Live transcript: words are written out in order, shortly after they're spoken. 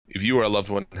If you or a loved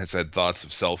one has had thoughts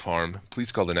of self-harm,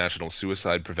 please call the National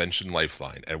Suicide Prevention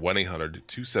Lifeline at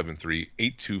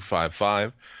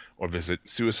 1-800-273-8255 or visit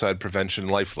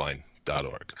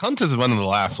suicidepreventionlifeline.org. Cunt is one of the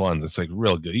last ones that's like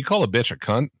real good. You call a bitch a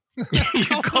cunt?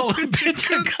 You call a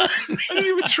bitch a cunt? I didn't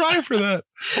even try for that.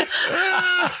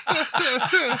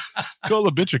 Call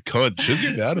a bitch a cunt. She'll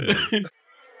get mad about it.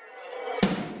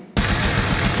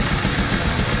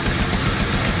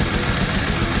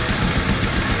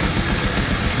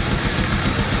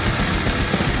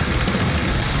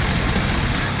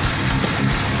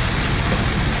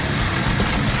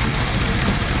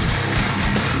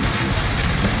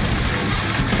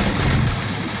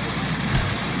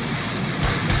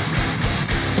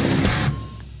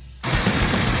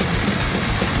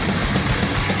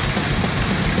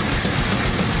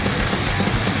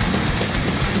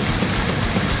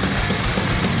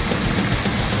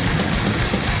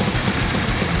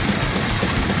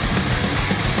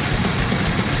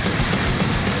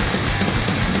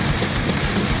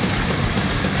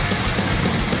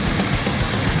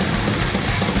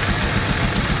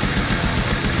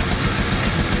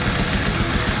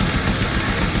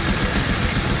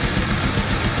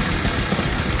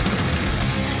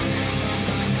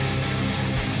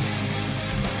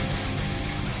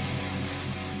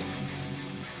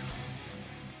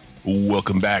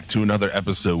 Welcome back to another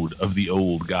episode of the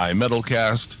Old Guy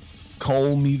Metalcast.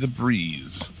 Call me the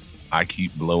breeze. I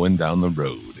keep blowing down the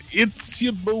road. It's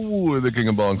your boy, the King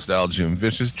of Bong Style, Jim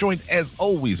Vicious, joined as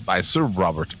always by Sir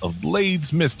Robert of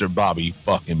Blades, Mr. Bobby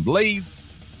fucking Blades.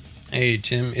 Hey,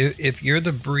 Jim, if you're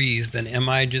the breeze, then am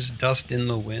I just dust in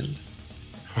the wind?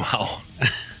 Wow.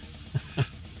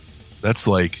 That's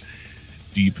like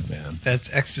deep, man. That's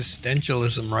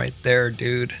existentialism right there,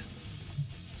 dude.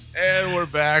 And we're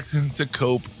back to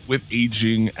cope with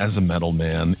aging as a metal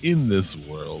man in this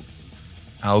world.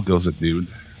 How goes it, dude?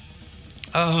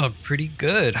 Pretty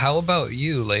good. How about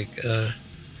you? You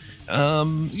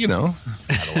know,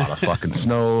 had a lot of fucking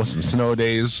snow, some snow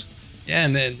days. Yeah,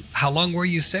 and then how long were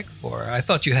you sick for? I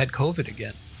thought you had COVID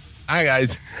again. I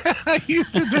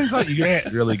used to, turns out you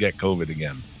can't really get COVID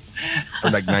again for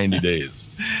like 90 days.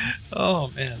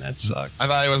 Oh, man, that sucks. I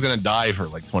thought I was going to die for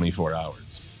like 24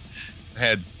 hours. I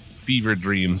had fever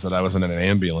dreams that I was in an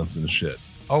ambulance and shit.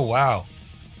 Oh, wow.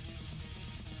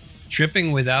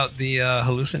 Tripping without the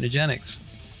hallucinogenics.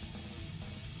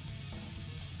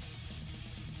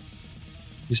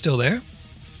 You still there?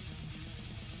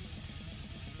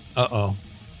 Uh-oh.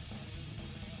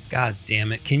 God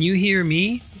damn it. Can you hear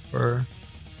me? Or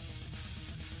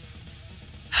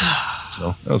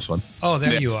so that was fun. Oh,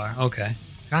 there you are. Okay.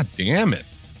 God damn it.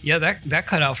 Yeah, that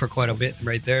cut out for quite a bit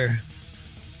right there.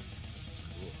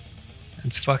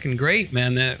 It's fucking great,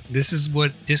 man. This is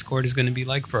what Discord is going to be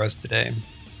like for us today.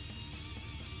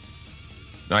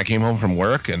 I came home from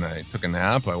work and I took a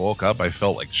nap. I woke up. I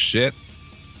felt like shit.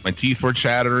 My teeth were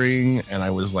chattering and I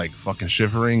was like fucking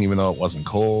shivering even though it wasn't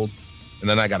cold. And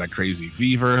then I got a crazy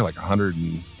fever, like 100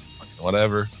 and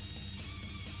whatever.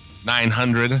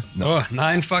 900. No. Oh,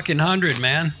 900,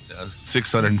 man.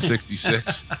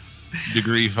 666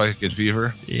 degree fucking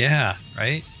fever. Yeah,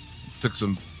 right? Took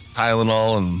some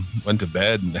Tylenol and went to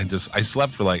bed, and I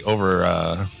slept for like over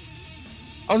I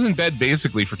was in bed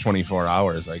basically for 24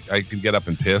 hours. I could get up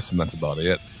and piss and that's about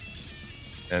it.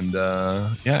 And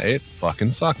yeah, it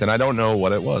fucking sucked and I don't know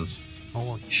what it was.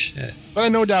 Holy shit. But I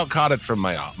no doubt caught it from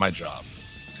my job.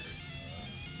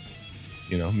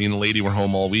 You know, me and the lady were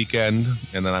home all weekend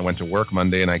and then I went to work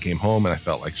Monday and I came home and I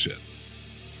felt like shit.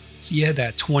 So you had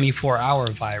that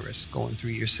 24-hour virus going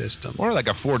through your system. Or like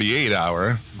a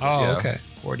 48-hour. Oh, yeah. Okay.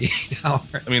 48 hour.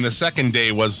 I mean, the second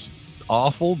day was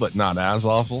awful, but not as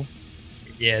awful.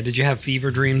 Yeah. Did you have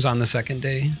fever dreams on the second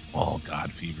day? Oh,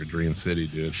 God. Fever Dream City,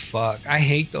 dude. Fuck. I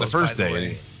hate those. The first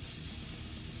day.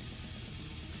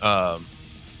 But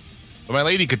my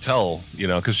lady could tell, you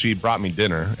know, because she brought me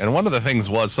dinner. And one of the things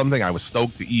was something I was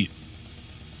stoked to eat.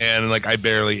 And like I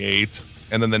barely ate.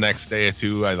 And then the next day or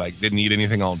two, I like didn't eat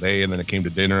anything all day. And then it came to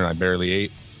dinner and I barely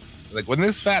ate. Like when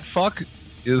this fat fuck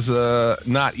is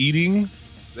not eating,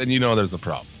 then you know there's a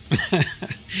problem.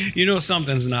 You know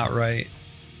something's not right.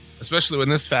 Especially when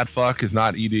this fat fuck is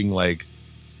not eating like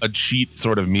a cheat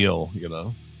sort of meal, you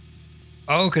know?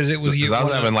 Oh, because it was you. I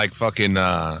was having like fucking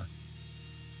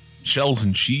shells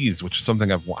and cheese, which is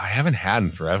something I haven't had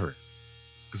in forever.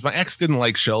 Because my ex didn't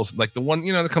like shells, like the one,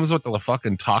 you know, that comes with the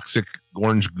fucking toxic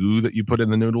orange goo that you put in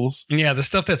the noodles. Yeah, the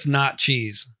stuff that's not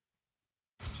cheese.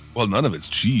 Well, none of it's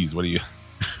cheese. What do you...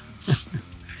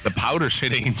 The powder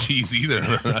shit ain't cheese either.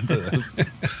 Not to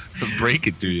break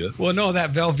it to you. Well, no,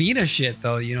 that Velveeta shit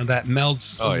though, you know, that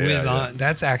melts yeah. on.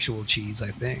 That's actual cheese,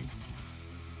 I think.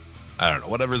 I don't know,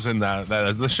 whatever's in that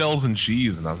the shells and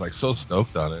cheese, and I was like so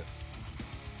stoked on it.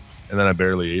 And then I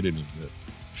barely ate any of it.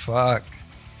 Fuck.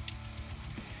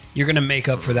 You're gonna make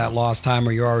up for that lost time,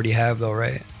 or you already have, though,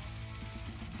 right?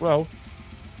 Well,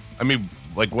 I mean,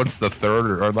 like once the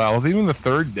third or even the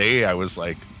third day, I was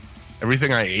like,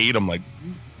 everything I ate, I'm like,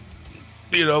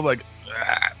 you know, like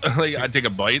I take a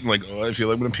bite and like, oh, I feel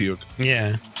like I'm gonna puke.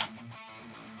 Yeah.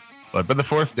 But by the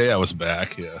fourth day, I was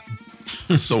back. Yeah.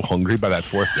 I was so hungry by that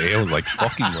fourth day. I was like,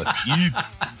 fucking let's eat.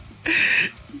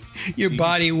 Your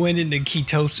body went into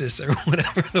ketosis or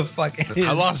whatever the fuck it is.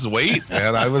 I lost weight,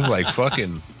 man. I was like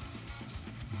fucking,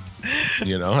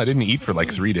 you know, I didn't eat for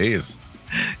like 3 days.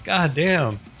 God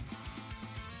damn.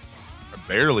 I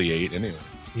barely ate anyway.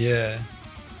 Yeah.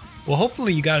 Well,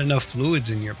 hopefully you got enough fluids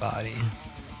in your body.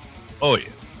 Oh, yeah.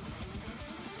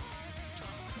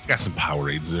 Got some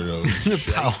Powerade Zeros.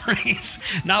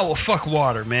 Powerades. Nah, well, fuck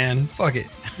water, man. Fuck it.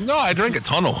 No, I drank a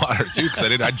ton of water too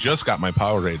because I just got my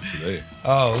Powerades today.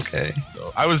 Oh, okay.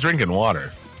 So I was drinking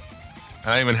water.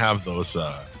 I even have those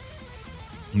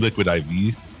liquid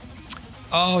IV.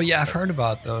 Oh yeah, I've heard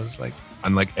about those. Like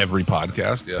on like every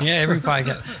podcast. Yeah, every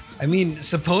podcast. I mean,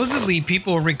 supposedly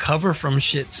people recover from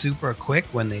shit super quick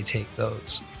when they take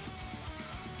those.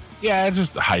 Yeah, it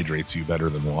just hydrates you better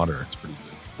than water. It's pretty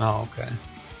good. Oh, okay.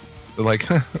 They're like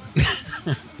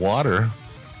water.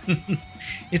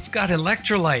 It's got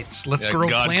electrolytes. Let's grow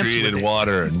God plants created with it.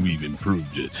 water, and we've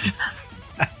improved it.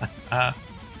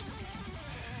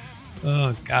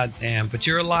 Oh god damn! But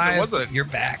you're alive. You're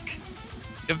back.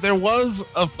 If there was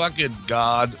a fucking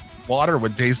God, water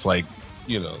would taste like,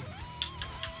 you know,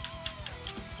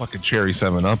 fucking cherry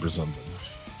 7-Up or something.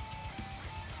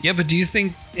 Yeah, but do you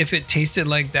think if it tasted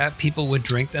like that, people would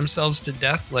drink themselves to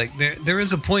death? Like there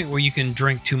is a point where you can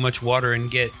drink too much water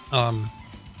and get oh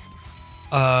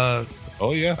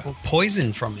yeah,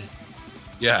 poison from it.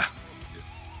 Yeah.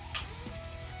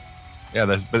 Yeah,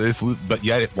 but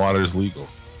yet water's legal.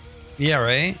 Yeah,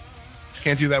 right?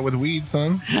 Can't do that with weed,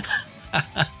 son.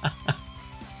 I'm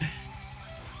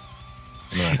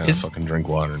not gonna fucking drink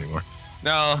water anymore.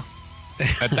 No.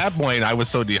 At that point, I was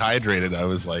so dehydrated. I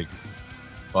was like,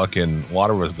 fucking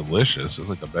water was delicious. It was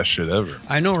like the best shit ever.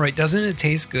 I know, right? Doesn't it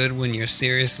taste good when you're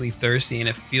seriously thirsty and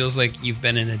it feels like you've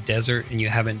been in a desert and you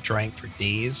haven't drank for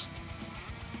days?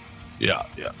 Yeah,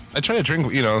 yeah. I try to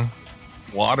drink, you know,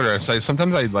 water.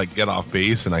 Sometimes I like get off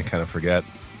base and I kind of forget.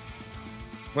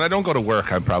 When I don't go to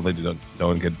work, I probably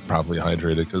don't get properly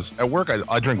hydrated because at work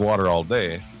I drink water all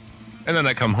day, and then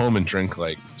I come home and drink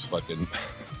like fucking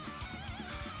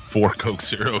 4 Coke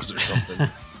Zeros or something.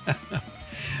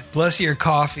 Plus your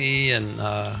coffee and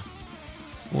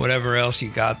whatever else you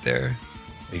got there.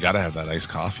 You gotta have that iced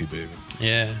coffee, baby.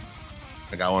 Yeah,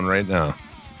 I got one right now.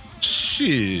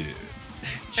 Shit.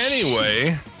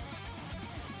 Anyway,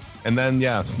 and then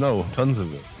yeah, snow, tons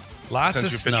of it. Lots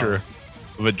of snow. Picture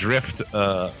of a drift.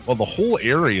 Well, the whole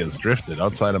area is drifted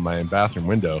outside of my bathroom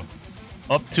window,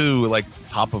 up to like the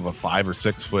top of a 5 or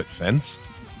 6 foot fence.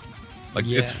 Like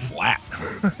it's flat.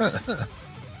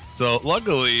 So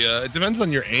luckily, it depends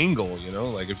on your angle. You know,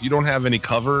 like if you don't have any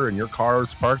cover and your car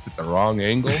is parked at the wrong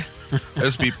angle,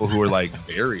 there's people who are like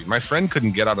buried. My friend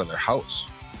couldn't get out of their house.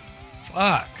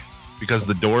 Fuck. Because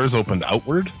the doors opened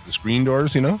outward, the screen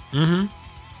doors, you know? Mm-hmm.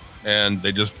 And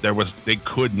they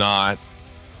could not,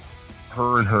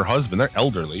 her and her husband, they're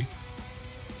elderly,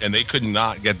 and they could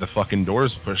not get the fucking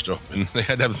doors pushed open. They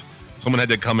had to have, someone had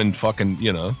to come and fucking,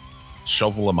 you know,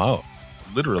 shovel them out.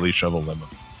 Literally shovel them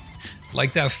out.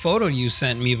 Like that photo you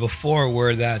sent me before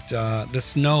where that the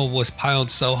snow was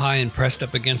piled so high and pressed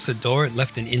up against the door, it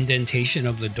left an indentation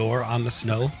of the door on the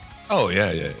snow. Oh,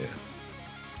 yeah.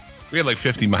 We had like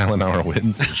 50-mile-an-hour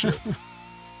winds and shit.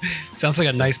 Sounds like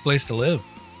a nice place to live.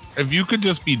 If you could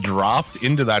just be dropped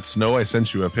into that snow I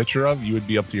sent you a picture of, you would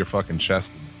be up to your fucking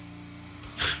chest.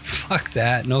 Fuck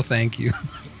that. No, thank you.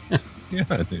 Yeah,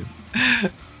 dude.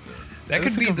 That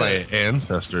could be my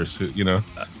ancestors who, you know,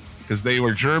 because they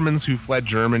were Germans who fled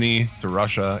Germany to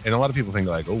Russia. And a lot of people think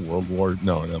like, oh, World War.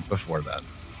 No, before that.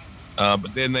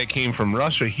 But then they came from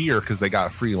Russia here because they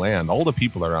got free land. All the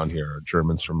people around here are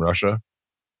Germans from Russia.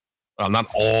 Not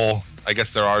all. I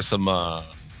guess there are some.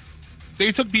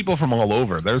 They took people from all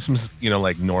over. There's some, you know,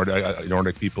 like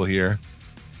Nordic people here,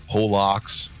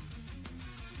 Polacks.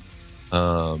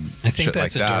 I think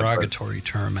that's like a derogatory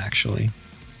term, actually.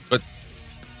 But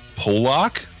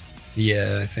Polak?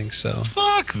 Yeah, I think so.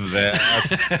 Fuck that.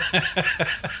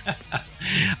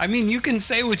 I mean, you can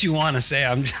say what you want to say.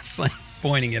 I'm just like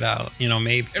pointing it out. You know,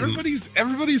 maybe everybody's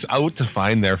out to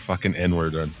find their fucking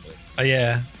N-word.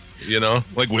 Yeah. You know,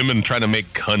 like women trying to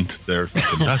make cunt their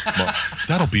fucking.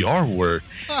 That'll be our word.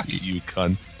 Fuck you,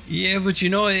 cunt. Yeah, but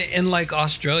in like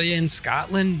Australia and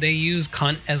Scotland, they use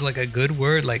cunt as like a good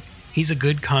word, like he's a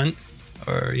good cunt,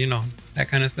 or that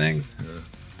kind of thing.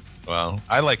 Well,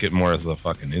 I like it more as a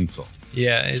fucking insult.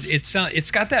 Yeah, it's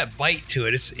got that bite to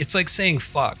it. It's like saying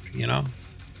fuck, Yeah.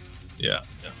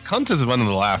 Cunt is one of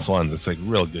the last ones. It's like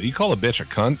real good. You call a bitch a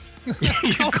cunt?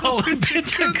 You call a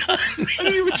bitch a cunt? I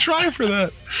didn't even try for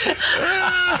that.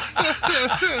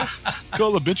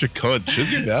 Call a bitch a cunt. She'll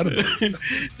get mad about it.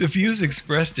 The views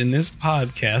expressed in this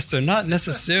podcast are not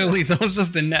necessarily those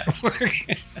of the network.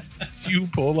 You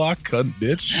Polak cunt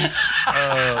bitch.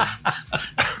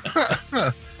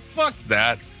 Fuck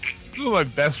that. Two of my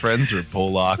best friends are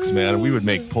Polacks, man. We would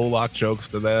make Polak jokes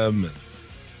to them. And,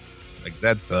 like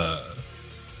that's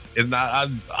it's not.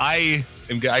 I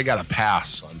got a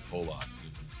pass on Polak.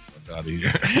 Fuck out of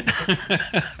here.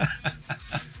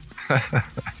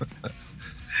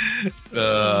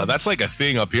 That's like a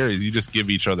thing up here. You just give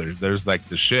each other. There's like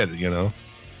the shit, the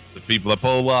people, the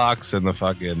Polacks, and the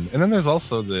fucking, and then there's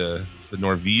also the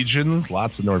Norwegians.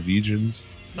 Lots of Norwegians.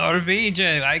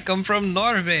 Norwegian. I come from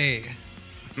Norway.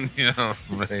 Yeah,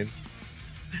 right.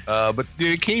 But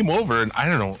they came over, and I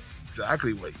don't know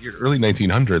exactly what year, early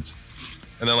 1900s.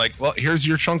 And they're like, well, here's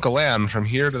your chunk of land from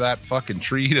here to that fucking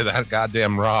tree to that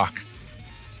goddamn rock.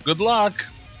 Good luck.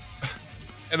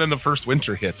 And then the first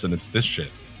winter hits, and it's this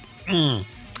shit.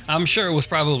 I'm sure it was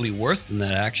probably worse than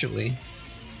that, actually.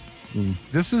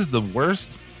 This is the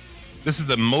worst. This is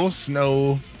the most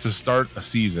snow to start a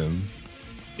season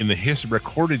in the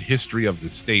recorded history of the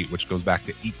state, which goes back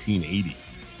to 1880.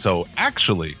 So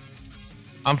actually,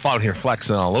 I'm out here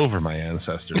flexing all over my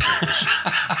ancestors.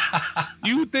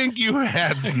 You think you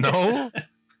had snow?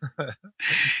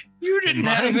 You didn't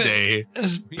have it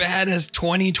as bad as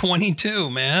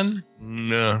 2022, man.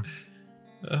 No.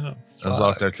 I was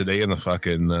out there today in the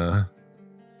fucking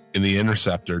in the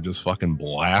Interceptor, just fucking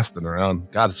blasting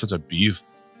around. God, it's such a beast.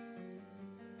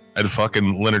 I had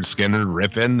fucking Leonard Skinner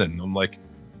ripping, and I'm like,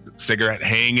 cigarette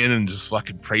hanging, and just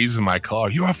fucking praising my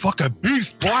car. You're a fucking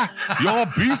beast, boy. You're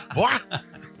a beast, boy.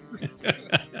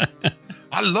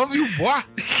 I love you, boy.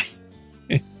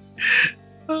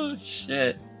 Oh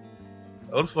shit!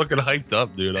 I was fucking hyped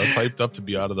up, dude. I was hyped up to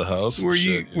be out of the house. Were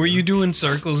you doing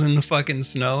circles in the fucking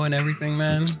snow and everything,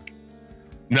 man?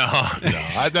 No.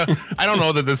 I don't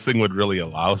know that this thing would really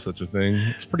allow such a thing.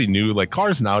 It's pretty new. Like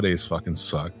cars nowadays fucking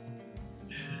suck.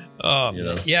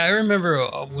 Yeah, I remember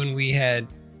when we had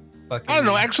fucking. I don't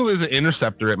know. Actually, as an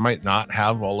Interceptor, it might not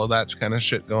have all of that kind of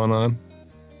shit going on.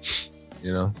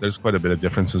 There's quite a bit of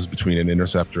differences between an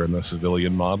Interceptor and the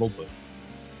civilian model, but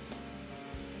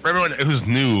for everyone who's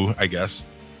new, I guess,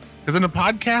 because in a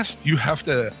podcast,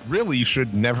 you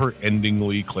should never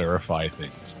endingly clarify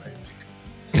things. Right?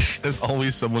 There's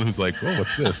always someone who's like, oh,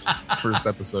 what's this? First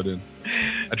episode in.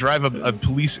 I drive a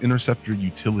police Interceptor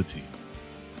utility.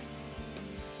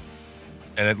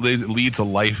 And it leads a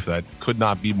life that could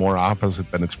not be more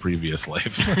opposite than its previous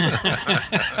life.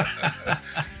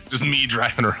 Just me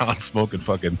driving around smoking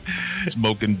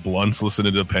blunts,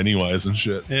 listening to Pennywise and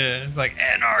shit. Yeah, it's like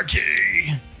anarchy.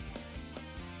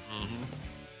 Mm-hmm.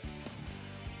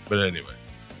 But anyway,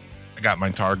 I got my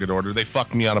Target order. They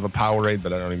fucked me out of a Powerade,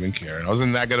 but I don't even care. I was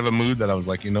in that good of a mood that I was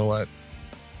like, you know what?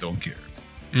 Don't care.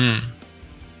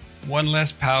 One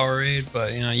less Powerade,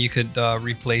 but you could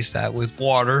replace that with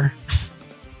water.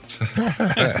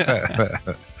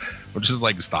 Or just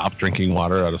like stop drinking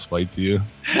water out of spite to you.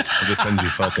 I'll just send you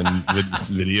fucking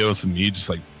videos of me just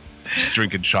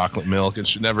drinking chocolate milk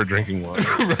and never drinking water.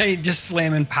 Right, just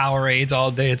slamming Powerades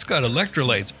all day. It's got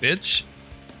electrolytes, bitch.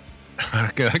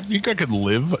 You think I could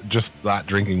live just not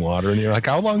drinking water? And you're like,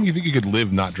 how long do you think you could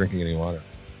live not drinking any water?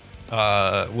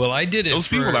 Well, I did it. Those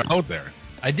people are out there.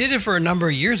 I did it for a number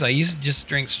of years. I used to just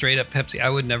drink straight up Pepsi. I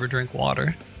would never drink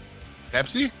water.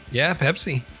 Pepsi? Yeah,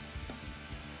 Pepsi.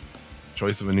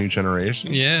 Choice of a new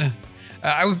generation. Yeah,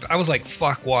 I was like,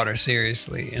 fuck water,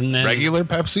 seriously. And then regular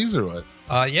Pepsis or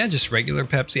what? Yeah, just regular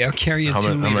Pepsi. I'll carry a 2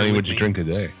 liter. How many would you drink a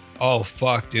day? Oh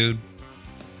fuck, dude.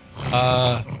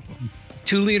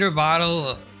 2 liter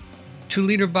bottle. 2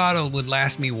 liter bottle would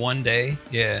last me 1 day.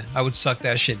 Yeah, I would suck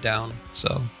that shit down.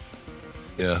 So.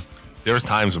 Yeah, there was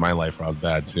times in my life where I was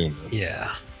bad too. Man.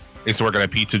 Yeah. I used to work at a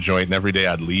pizza joint, and every day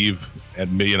I'd leave at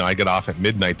I get off at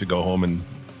midnight to go home and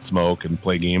smoke and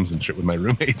play games and shit with my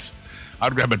roommates.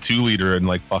 I'd grab a 2 liter and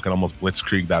like fucking almost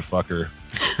blitzkrieg that fucker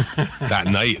that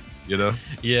night,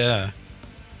 Yeah.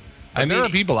 There are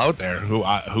people out there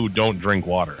who don't drink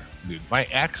water, dude. My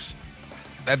ex,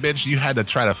 that bitch, you had to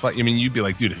try to fight. I mean, you'd be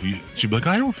like, dude, she'd be like,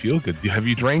 I don't feel good. Have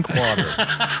you drank water?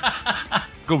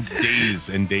 Go days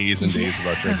and days and days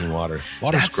without drinking water.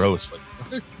 Water's gross. Like,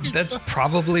 That's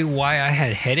probably why I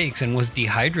had headaches and was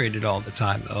dehydrated all the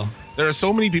time, though. There are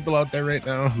so many people out there right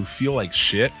now who feel like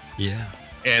shit. Yeah.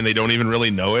 And they don't even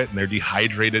really know it, and they're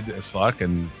dehydrated as fuck.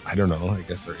 And I don't know. I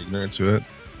guess they're ignorant to it.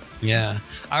 Yeah.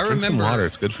 I Drink remember. some water.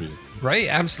 It's good for you. Right.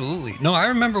 Absolutely. No, I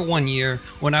remember one year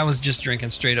when I was just drinking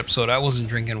straight up soda. I wasn't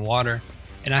drinking water,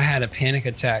 and I had a panic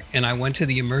attack, and I went to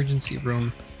the emergency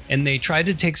room, and they tried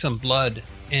to take some blood,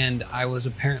 and I was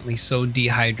apparently so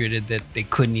dehydrated that they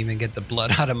couldn't even get the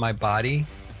blood out of my body.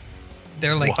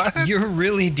 They're like, What? "You're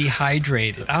really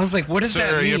dehydrated." I was like, "What does Sir,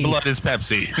 that mean?" your blood is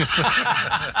Pepsi.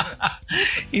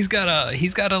 He's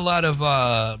got a lot of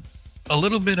a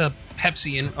little bit of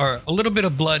Pepsi in, or a little bit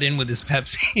of blood in with his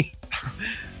Pepsi.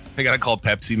 I gotta call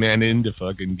Pepsi Man in to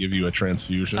fucking give you a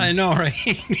transfusion. I know, right?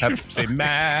 Pepsi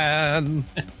Man.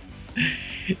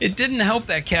 It didn't help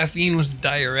that caffeine was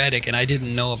diuretic and I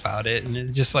didn't know about it, and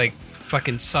it just like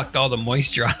fucking sucked all the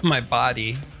moisture out of my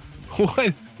body.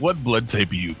 What blood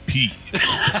type are you? P.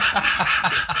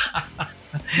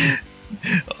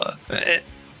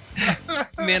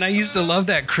 Man, I used to love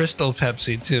that Crystal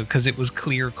Pepsi too, because it was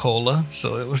clear cola.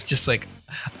 So it was just like,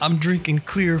 I'm drinking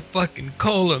clear fucking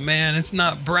cola, man. It's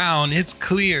not brown, it's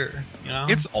clear. You know,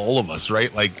 It's all of us,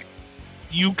 right? Like,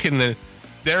 you can.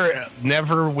 There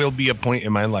never will be a point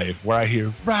in my life where I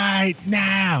hear "right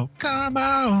now, come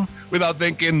on" without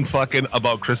thinking fucking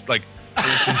about like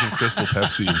oceans of Crystal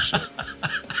Pepsi and shit.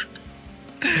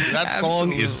 That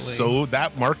song is so,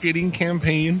 that marketing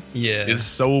campaign yeah. is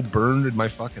so burned in my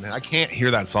fucking head. I can't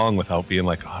hear that song without being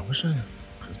like, oh, I wish I had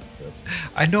Crystal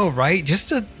Pepsi. I know, right? Just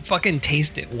to fucking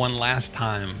taste it one last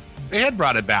time. They had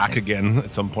brought it back again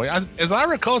at some point. As I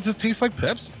recall, it just tastes like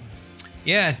Pepsi.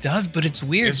 Yeah, it does, but it's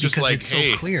weird It's just because like, it's so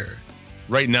hey. clear.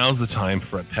 Right now's the time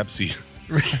for a Pepsi.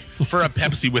 For a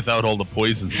Pepsi without all the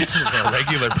poisons. A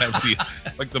regular Pepsi.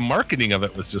 Like, the marketing of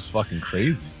it was just fucking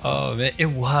crazy. Oh, man, it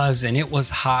was, and it was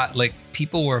hot. Like,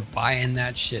 people were buying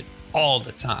that shit all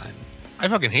the time. I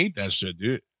fucking hate that shit,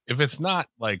 dude. If it's not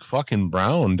like fucking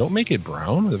brown, don't make it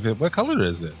brown. What color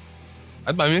is it?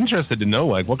 I'm interested to know,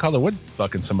 like, what color would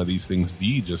fucking some of these things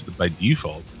be just by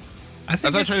default? I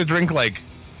think As I try to drink like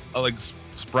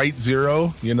Sprite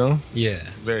Zero, you know, yeah.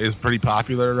 is pretty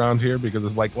popular around here because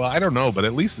it's like, well, I don't know, but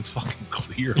at least it's fucking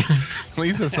clear. At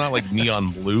least it's not like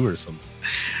neon blue or something.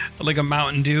 Like a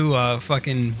Mountain Dew,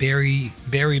 fucking berry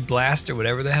blast or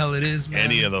whatever the hell it is, man.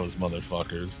 Any of those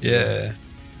motherfuckers. Yeah.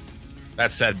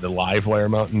 That said, the Livewire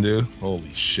Mountain Dew,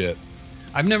 holy shit.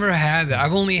 I've never had that.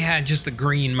 I've only had just the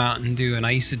green Mountain Dew, and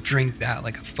I used to drink that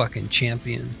like a fucking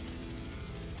champion.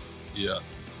 Yeah.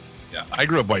 Yeah, I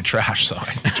grew up white trash, so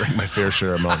I drank my fair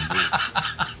share of Mountain Dew.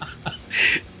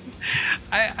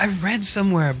 I read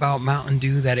somewhere about Mountain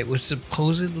Dew that it was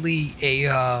supposedly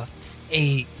a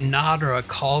nod or a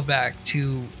callback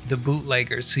to the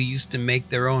bootleggers who used to make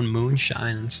their own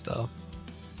moonshine and stuff.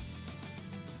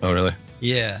 Oh, really?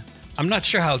 Yeah. I'm not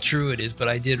sure how true it is, but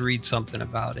I did read something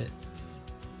about it.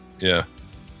 Yeah.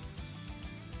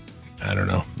 I don't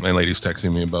know. My lady's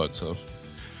texting me about, so.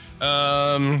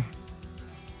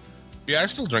 Yeah, I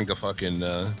still drink a fucking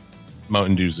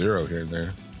Mountain Dew Zero here and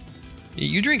there.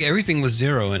 You drink everything with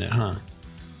zero in it, huh?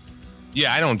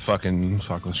 Yeah, I don't fucking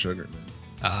fuck with sugar, man.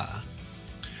 Ah.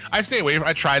 I stay away.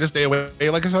 I try to stay away.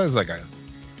 Like I said, it's like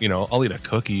I'll eat a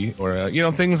cookie or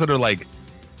things that are like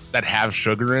that have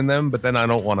sugar in them, but then I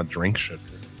don't want to drink sugar.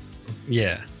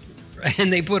 Yeah.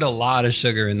 And they put a lot of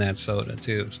sugar in that soda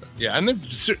too. So. Yeah, and then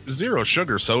zero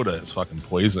sugar soda is fucking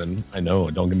poison. I know.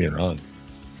 Don't get me wrong.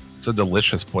 It's a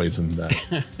delicious poison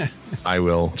that I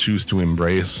will choose to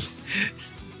embrace.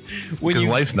 Because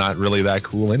life's not really that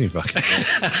cool any fucking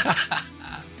way.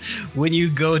 When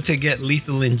you go to get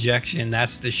lethal injection,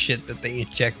 that's the shit that they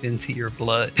inject into your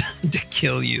blood to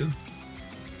kill you.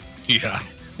 Yeah.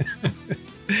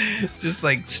 Just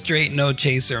like straight no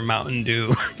chaser Mountain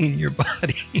Dew in your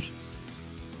body.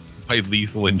 By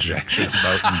lethal injection of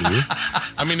Mountain Dew.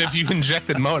 I mean, if you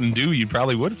injected Mountain Dew, you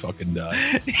probably would fucking die.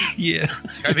 Yeah.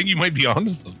 I think you might be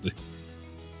onto something.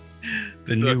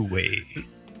 The new way.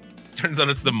 Turns out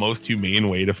it's the most humane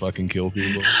way to fucking kill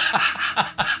people.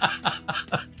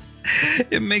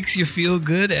 It makes you feel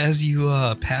good as you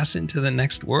pass into the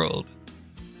next world.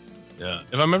 Yeah.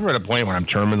 If I'm ever at a point where I'm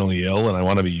terminally ill and I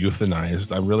want to be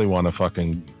euthanized, I really want to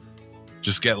fucking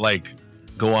just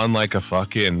go on like a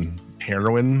fucking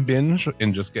heroin binge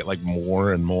and just get like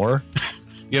more and more,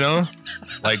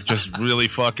 like just really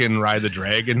fucking ride the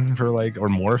dragon for or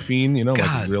morphine, God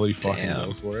like really fucking damn.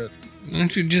 go for it. Why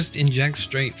don't you just inject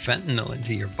straight fentanyl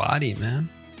into your body, man?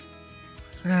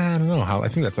 I don't know how. I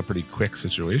think that's a pretty quick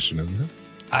situation, isn't it?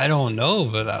 I don't know,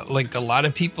 but like a lot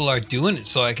of people are doing it,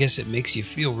 so I guess it makes you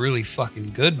feel really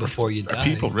fucking good before you Are die.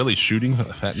 people really shooting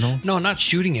fentanyl? No, not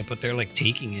shooting it, but they're like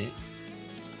taking it.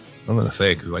 I'm gonna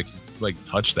say, because like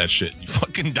touch that shit, you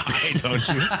fucking die, don't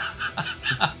you?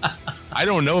 I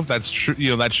don't know if that's true.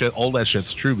 You know, that shit, all that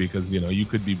shit's true, because, you know, you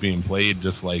could be being played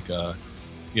just like,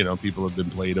 you know, people have been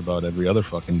played about every other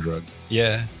fucking drug.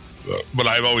 Yeah. But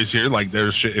I've always heard like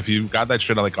there's shit, if you got that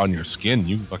shit like on your skin,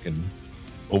 you fucking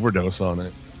overdose on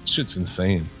it. Shit's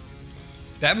insane.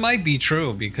 That might be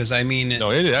true because I mean,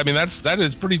 No, I mean that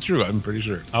is pretty true. I'm pretty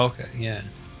sure. okay, yeah.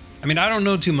 I mean, I don't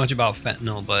know too much about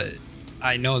fentanyl, but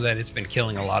I know that it's been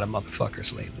killing a lot of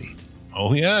motherfuckers lately.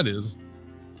 Oh yeah, it is.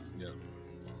 Yeah.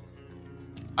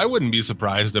 I wouldn't be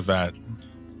surprised if at,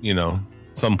 you know,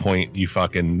 some point you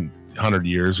fucking 100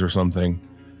 years or something,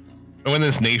 when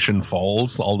this nation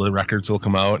falls, all the records will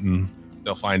come out and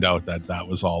they'll find out that that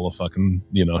was all a fucking,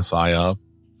 you know, psyop.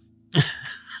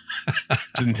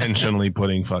 It's intentionally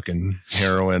putting fucking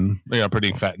heroin, you know,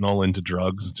 putting fentanyl into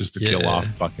drugs just to kill off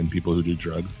fucking people who do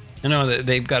drugs. I know that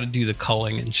they've got to do the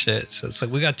culling and shit. So it's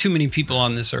like, we got too many people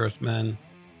on this earth, man.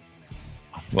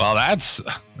 Well, I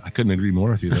couldn't agree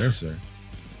more with you there, sir.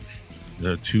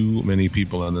 There are too many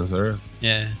people on this earth.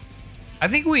 Yeah. I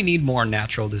think we need more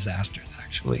natural disasters,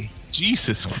 actually.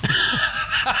 Jesus.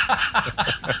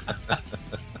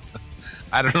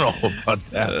 I don't know about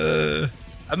that.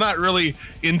 I'm not really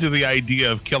into the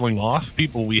idea of killing off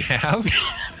people we have,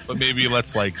 but maybe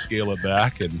let's like scale it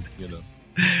back and, you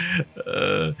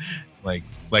know, like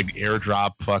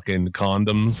airdrop fucking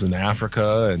condoms in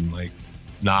Africa and like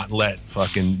not let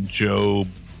fucking Joe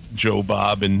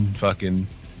Bob and fucking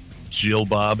Jill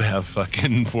Bob have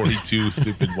fucking 42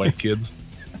 stupid white kids.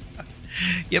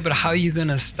 Yeah, but how are you going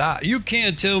to stop? You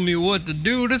can't tell me what to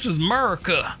do. This is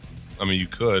America. I mean, you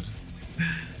could.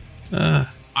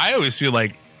 I always feel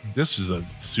like this is a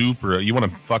super, you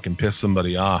want to fucking piss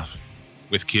somebody off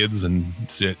with kids and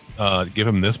give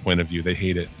them this point of view. They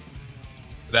hate it.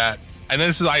 And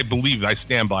this is, I believe, I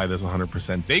stand by this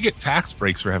 100%. They get tax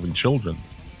breaks for having children.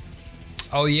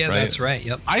 Oh, yeah, Right? that's right.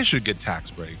 Yep. I should get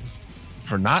tax breaks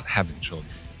for not having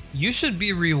children. You should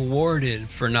be rewarded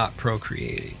for not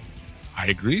procreating. I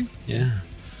agree. Yeah.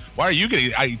 Why are you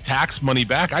getting tax money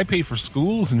back? I pay for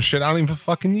schools and shit I don't even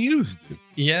fucking use, dude.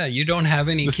 Yeah, you don't have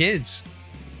any kids.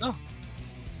 No.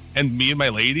 And me and my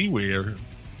lady, we're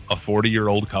a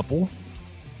 40-year-old couple,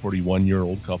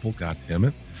 41-year-old couple, god damn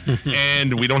it.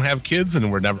 And we don't have kids,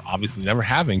 and we're obviously never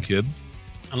having kids.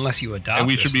 Unless you adopt. And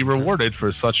we or should be something. rewarded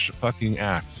for such fucking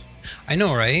acts. I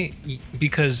know, right?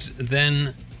 Because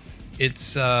then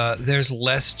it's there's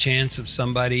less chance of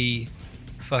somebody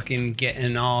fucking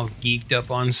getting all geeked up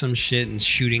on some shit and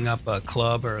shooting up a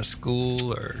club or a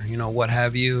school or, you know, what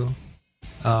have you.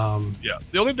 Yeah.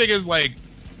 The only thing is, like,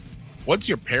 once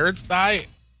your parents die,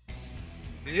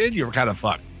 then you're kind of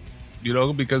fucked, you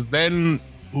know, because then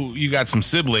you got some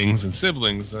siblings, and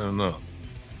siblings, I don't know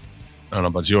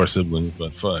about your siblings,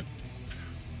 but fuck.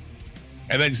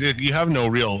 And then you have no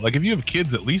real, like, if you have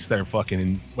kids, at least they're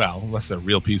fucking, well, unless they're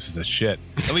real pieces of shit,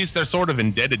 at least they're sort of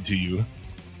indebted to you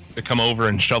to come over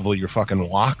and shovel your fucking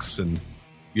walks and,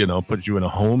 you know, put you in a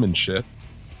home and shit.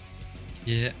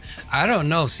 Yeah. I don't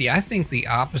know. See, I think the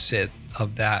opposite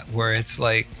of that, where it's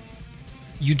like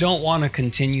you don't want to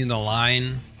continue the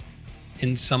line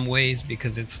in some ways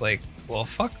because it's like, well,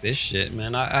 fuck this shit,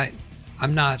 man.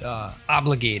 I'm not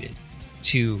obligated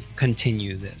to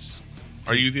continue this.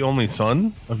 Are you the only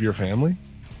son of your family?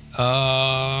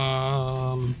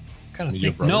 Gotta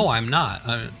Your think. No, brothers? I'm not.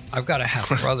 I've got a half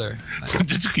brother.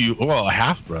 Well, a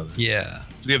half brother. Yeah.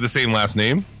 Do you have the same last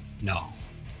name? No.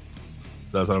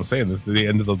 That's what I'm saying. This is the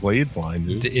end of the Blades line,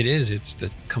 dude. It is. It's the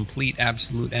complete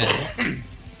absolute end.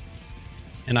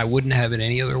 And I wouldn't have it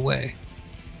any other way.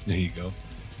 There you go.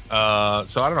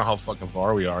 So I don't know how fucking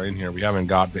far we are in here. We haven't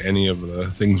got to any of the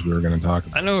things we were going to talk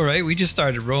about. I know, right? We just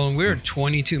started rolling. We're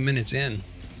 22 minutes in.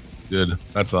 Good.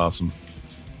 That's awesome.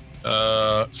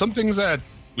 Some things that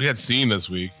we had seen this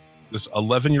week. This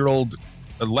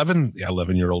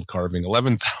 11,000-year-old carving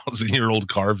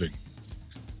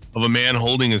of a man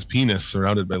holding his penis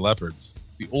surrounded by leopards.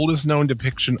 The oldest known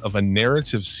depiction of a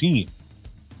narrative scene.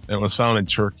 And it was found in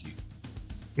Turkey.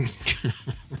 And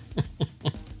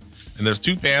there's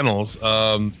two panels.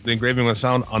 The engraving was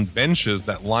found on benches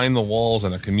that line the walls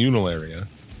in a communal area.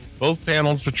 Both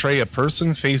panels portray a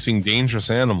person facing dangerous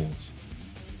animals.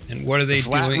 And what are they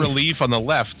Flat doing? relief on the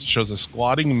left shows a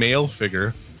squatting male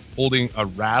figure holding a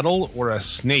rattle or a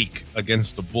snake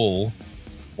against a bull,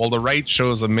 while the right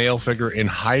shows a male figure in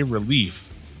high relief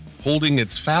holding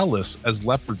its phallus as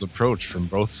leopards approach from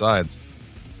both sides.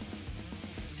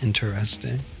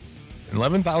 Interesting.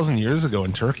 11,000 years ago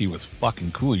in Turkey was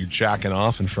fucking cool. You're jacking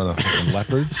off in front of fucking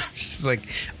leopards. She's like,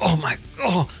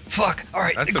 fuck. All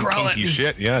right, That's some growl at kinky me.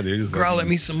 shit. Yeah, dude. It's Growl like, at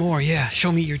me some more. Yeah,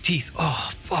 show me your teeth.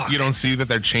 Oh, fuck. You don't see that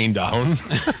they're chained down.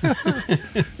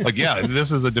 Like, yeah,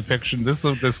 this is a depiction.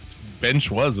 This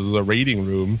bench was a raiding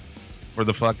room for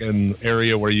the fucking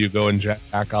area where you go and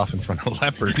jack off in front of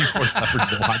leopards before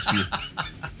leopards watch you.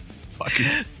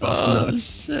 Fucking bust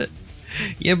nuts. Shit.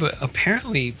 Yeah, but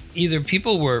apparently either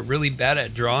people were really bad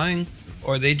at drawing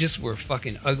or they just were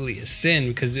fucking ugly as sin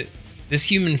because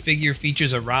this human figure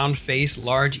features a round face,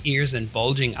 large ears, and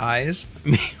bulging eyes. I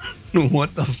mean,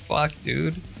 what the fuck,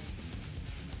 dude?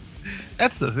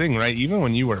 That's the thing, right? Even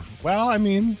when you were, well, I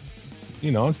mean,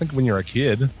 you know, I was thinking when you're a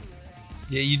kid.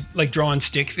 Yeah, you like drawing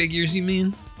stick figures, you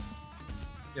mean?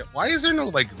 Yeah. Why is there no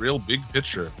like real big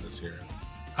picture of this here?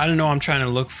 I don't know. I'm trying to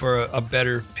look for a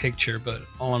better picture, but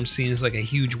all I'm seeing is like a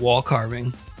huge wall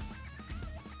carving.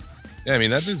 Yeah, I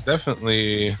mean, that is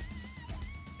definitely.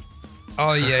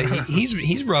 Oh yeah,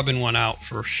 he's rubbing one out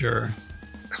for sure.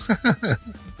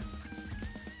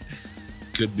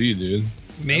 Could be, dude.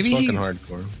 Maybe That's fucking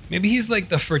hardcore. Maybe he's like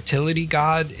the fertility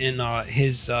god, and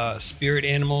his spirit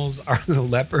animals are the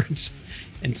leopards,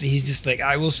 and so he's just like,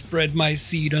 I will spread my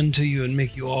seed unto you and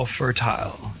make you all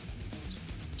fertile.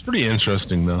 It's pretty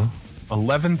interesting, though.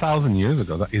 11,000 years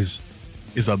ago, that is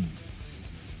a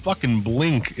fucking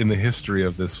blink in the history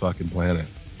of this fucking planet.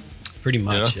 Pretty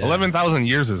much. Yeah? Yeah. 11,000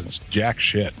 years is jack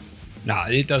shit. Nah,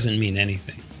 it doesn't mean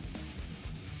anything.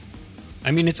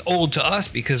 I mean, it's old to us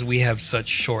because we have such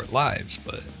short lives,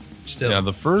 but still. Yeah,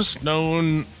 the first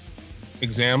known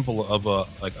example of a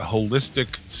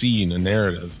holistic scene, a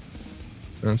narrative.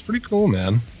 That's pretty cool,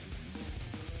 man.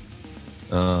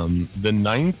 The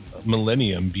 9th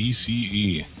millennium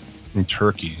BCE in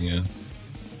Turkey, yeah.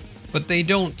 But they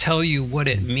don't tell you what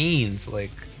it means. Like,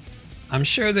 I'm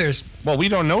sure there's... Well, we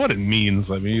don't know what it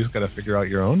means. I mean, you just got to figure out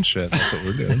your own shit. That's what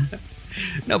we're doing.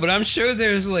 No, but I'm sure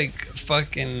there's like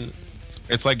fucking...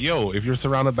 It's like, yo, if you're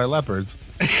surrounded by leopards,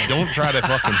 don't try to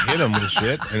fucking hit them with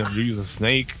shit and use a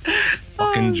snake.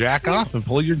 Fucking jack off and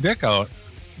pull your dick out.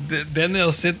 Then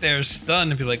they'll sit there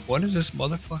stunned and be like, what is this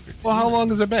motherfucker doing? Well, how long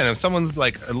has it been? If someone's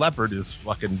like, a leopard is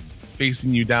fucking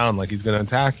facing you down like he's going to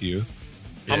attack you,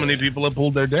 how many people have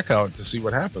pulled their dick out to see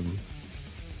what happens?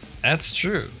 That's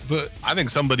true. But I think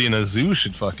somebody in a zoo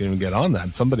should fucking get on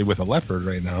that. Somebody with a leopard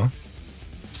right now.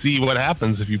 See what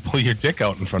happens if you pull your dick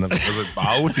out in front of it. Does it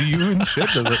bow to you and shit?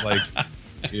 Does it like,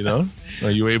 you know? Are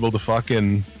you able to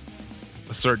fucking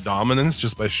assert dominance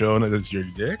just by showing it as your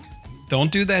dick? don't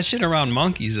do that shit around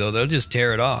monkeys, though. They'll just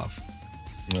tear it off.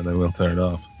 Yeah, they will tear it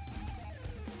off.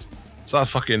 Saw a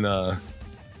fucking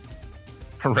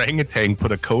orangutan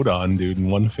put a coat on, dude, in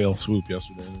one fell swoop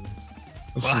yesterday.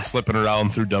 I was just flipping around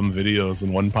through dumb videos,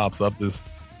 and one pops up. This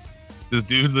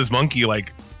monkey,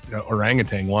 like,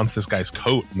 orangutan wants this guy's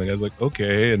coat, and the guy's like,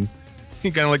 okay, and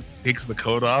he kind of like takes the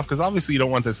coat off because obviously you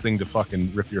don't want this thing to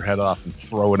fucking rip your head off and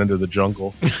throw it into the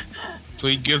jungle. So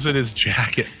he gives it his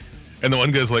jacket, and the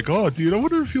one guy's like, oh, dude, I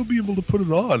wonder if you'll be able to put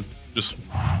it on. Just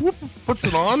whoop, puts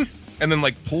it on, and then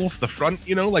like pulls the front,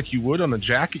 like you would on a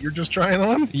jacket you're just trying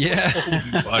on. Yeah.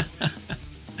 Holy fuck.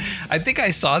 I think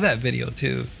I saw that video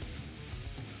too.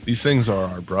 These things are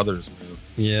our brothers, man.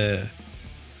 Yeah.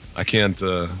 I can't,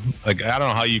 I don't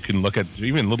know how you can look at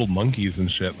even little monkeys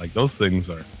and shit. Like, those things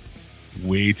are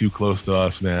way too close to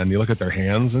us, man. You look at their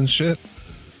hands and shit.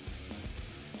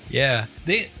 Yeah.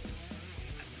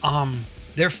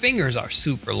 Their fingers are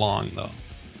super long, though.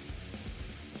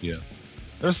 Yeah.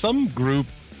 There's some group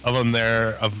of them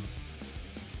there of,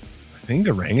 I think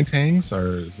orangutans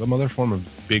or some other form of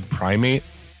big primate.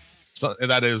 So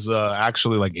that is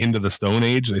actually like into the Stone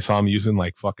Age. They saw them using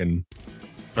like fucking,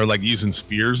 or like using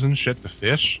spears and shit to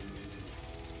fish.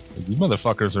 Like, these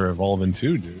motherfuckers are evolving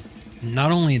too, dude.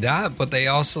 Not only that, but they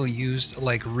also used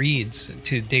like reeds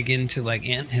to dig into like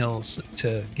anthills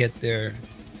to get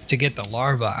the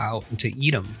larva out and to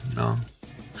eat them.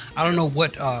 I don't know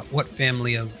what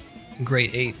family of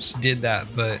great apes did that,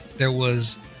 but there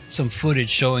was some footage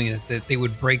showing it that they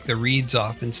would break the reeds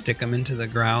off and stick them into the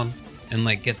ground and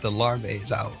like get the larvae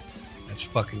out. That's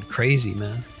fucking crazy,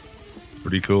 man. It's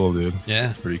pretty cool, dude. Yeah,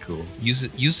 it's pretty cool.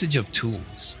 Usage of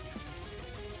tools.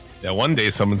 Yeah, one day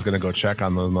someone's gonna go check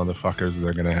on those motherfuckers.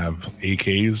 They're gonna have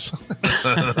AKs,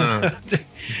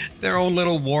 their own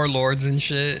little warlords and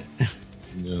shit.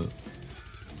 Yeah.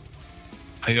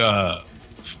 I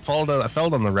fell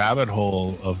down the rabbit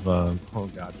hole of oh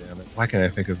god damn it! Why can't I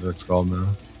think of what it's called now?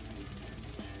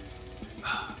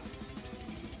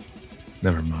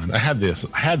 Never mind. I had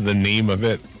the name of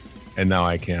it, and now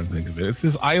I can't think of it. It's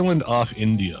this island off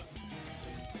India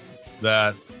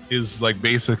that is like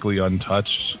basically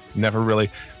untouched. Never really.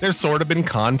 There's sort of been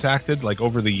contacted like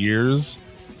over the years.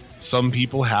 Some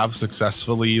people have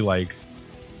successfully like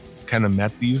kind of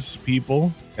met these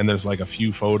people, and there's like a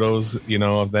few photos, you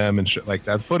know, of them and shit like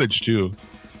that. Footage too.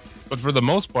 But for the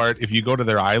most part, if you go to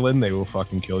their island, they will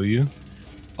fucking kill you.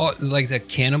 Oh, like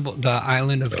the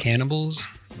island of cannibals?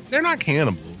 They're not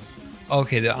cannibals.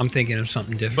 Okay, I'm thinking of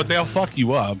something different. But they'll fuck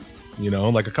you up, you know.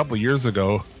 Like a couple years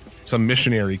ago, some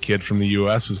missionary kid from the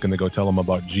U.S. was going to go tell them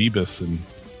about Jeebus, and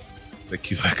like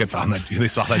he's like, it's on that dude. They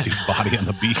saw that dude's body on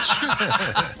the beach.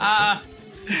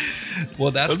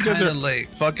 Well, that's kind of like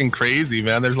fucking crazy,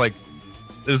 man. There's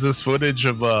this footage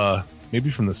of maybe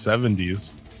from the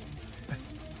 70s.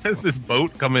 There's this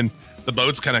boat coming. The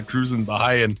boat's kind of cruising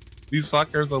by, and these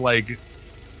fuckers are like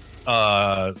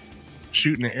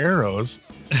shooting arrows,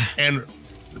 and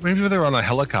maybe they're on a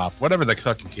helicopter, whatever the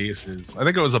fucking case is. I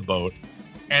think it was a boat,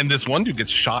 and this one dude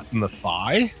gets shot in the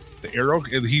thigh. The arrow,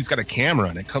 he's got a camera,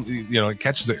 and it comes, you know, it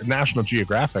catches a National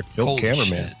Geographic film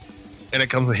cameraman, shit. And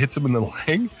it comes and hits him in the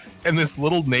leg. And this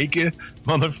little naked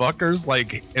motherfuckers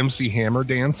like MC Hammer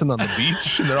dancing on the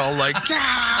beach, and they're all like,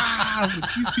 yeah,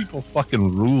 these people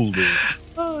fucking rule, dude.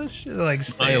 Oh shit! Like,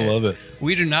 I love it.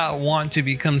 We do not want to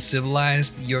become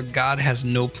civilized. Your God has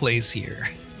no place here.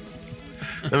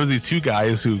 There was these two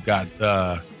guys who got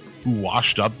who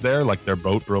washed up there, like their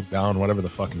boat broke down, whatever the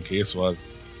fucking case was,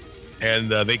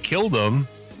 and they killed them,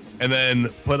 and then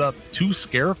put up two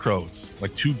scarecrows,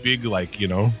 like two big, like, you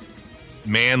know,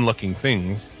 man-looking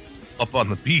things, up on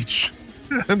the beach.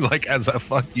 Like, as a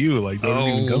fuck you, like, don't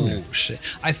even come here. Shit.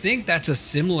 I think that's a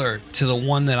similar to the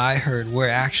one that I heard, where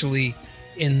actually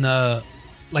in the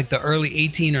early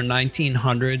 18 or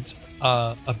 1900s,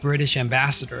 a British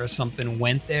ambassador or something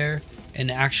went there and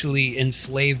actually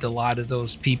enslaved a lot of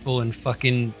those people and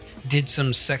fucking did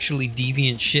some sexually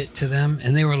deviant shit to them,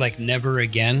 and they were like, never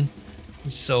again.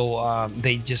 So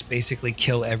they just basically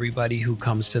kill everybody who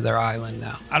comes to their island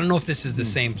now. I don't know if this is the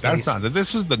same place. That's not.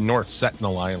 This is the North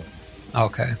Sentinel Island.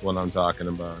 Okay. What I'm talking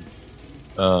about.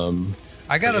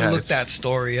 I gotta look that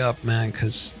story up, man,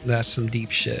 because that's some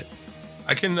deep shit.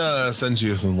 I can send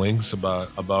you some links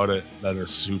about it that are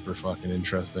super fucking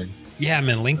interesting. Yeah,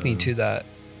 man, link me to that.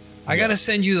 I gotta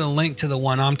send you the link to the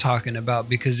one I'm talking about,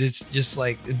 because it's just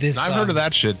like this. I've heard of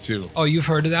that shit too. Oh, you've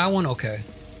heard of that one? Okay.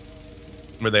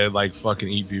 Where they like fucking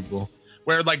eat people.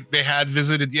 Where like they had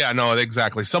visited. Yeah, no,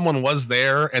 exactly. Someone was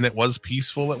there and it was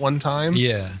peaceful at one time.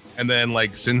 Yeah. And then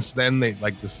like since then they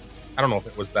like this. I don't know if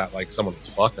it was that like someone was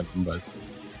fucking them, but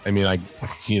I mean,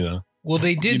 you know. Well,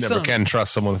 they did. You never can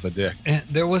trust someone with a dick.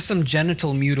 There was some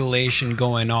genital mutilation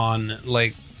going on.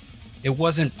 Like, it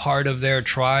wasn't part of their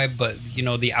tribe, but you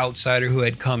know, the outsider who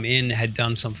had come in had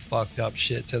done some fucked up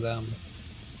shit to them.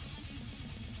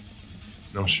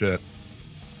 No shit.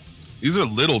 These are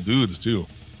little dudes too.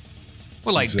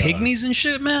 Well, like pygmies and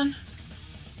shit, man.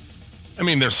 I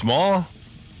mean, they're small.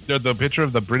 They're the picture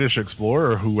of the British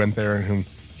explorer who went there, and whom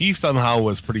he somehow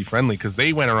was pretty friendly, because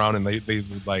they went around and they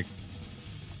would like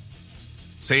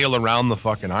sail around the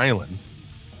fucking island,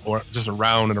 or just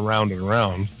around and around and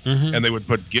around. Mm-hmm. And they would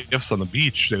put gifts on the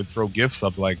beach. They would throw gifts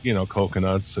up, like, you know,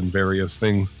 coconuts and various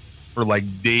things for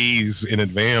like days in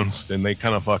advance. And they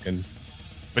kind of fucking,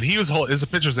 but he was, there's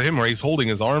pictures of him where he's holding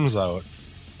his arms out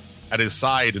at his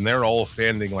side, and they're all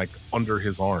standing like under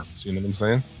his arms. You know what I'm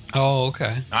saying? Oh,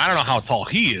 okay. Now, I don't know how tall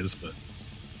he is, but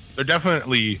they're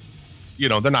definitely, you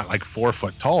know, they're not like 4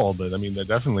 foot tall, but I mean, they're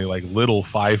definitely like little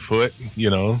 5 foot, you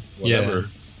know, whatever. Yeah.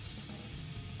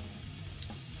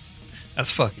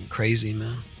 That's fucking crazy,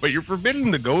 man. But you're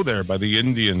forbidden to go there by the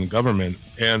Indian government,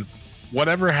 and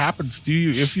whatever happens to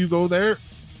you if you go there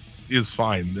is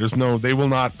fine. They will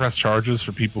not press charges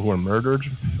for people who are murdered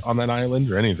on that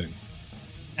island or anything.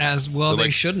 As well, they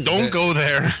shouldn't. Don't go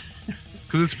there,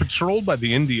 because it's patrolled by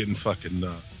the Indian fucking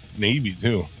Navy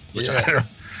too. Which I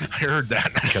heard that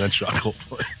and I kind of chuckled.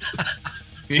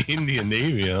 The Indian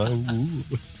Navy, huh? Ooh.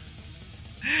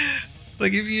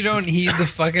 Like, if you don't heed the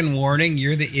fucking warning,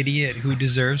 you're the idiot who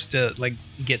deserves to like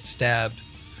get stabbed.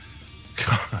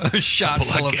 A shot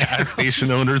full of gas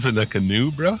station owners in a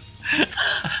canoe, bro.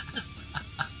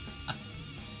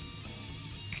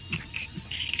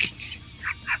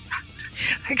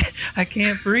 I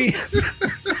can't breathe.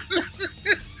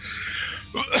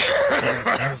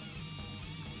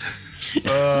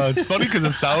 It's funny because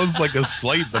it sounds like a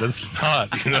slight, but it's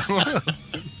not, you know.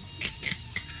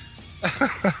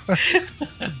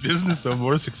 Business so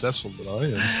more successful than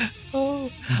I am.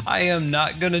 Oh, I am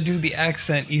not gonna do the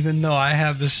accent, even though I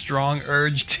have the strong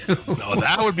urge to. No,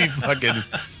 that would be fucking.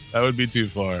 That would be too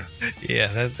far.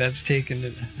 Yeah, that's taken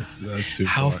it. That's too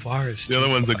How far. far is The other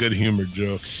one's a good humored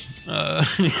joke.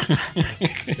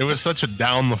 It was such a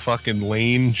down the fucking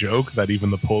lane joke that even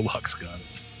the Polacks got it.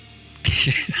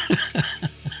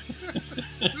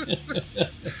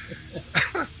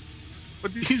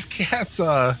 But these cats,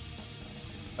 I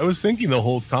was thinking the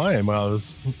whole time,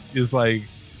 is like,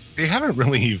 they haven't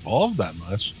really evolved that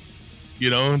much. You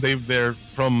know, they're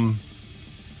from,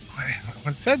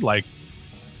 I said, like,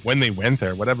 when they went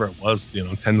there, whatever it was,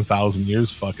 10,000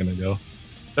 years fucking ago.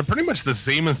 They're pretty much the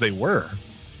same as they were,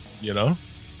 you know?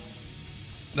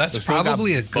 That's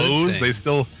probably a good bows. thing. They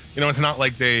still, it's not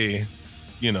like they,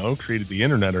 created the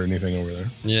internet or anything over there.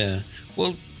 Yeah.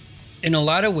 Well, in a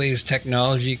lot of ways,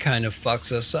 technology kind of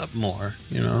fucks us up more,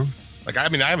 Like, I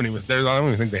mean, I don't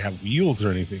even think they have wheels or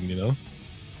anything,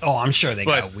 Oh, I'm sure they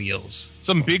got wheels.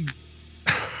 Some big,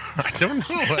 I don't know.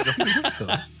 I don't think so.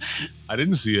 I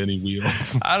didn't see any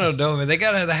wheels. I don't know, man. They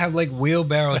gotta have like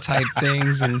wheelbarrow type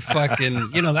things and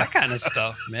fucking, that kind of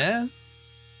stuff, man.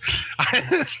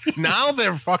 Now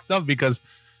they're fucked up because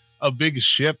a big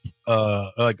ship,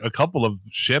 like a couple of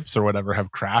ships or whatever,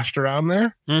 have crashed around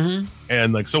there. Mm-hmm.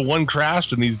 And like, so one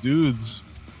crashed, and these dudes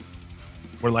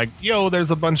were like, "Yo,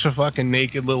 there's a bunch of fucking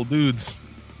naked little dudes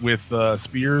with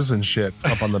spears and shit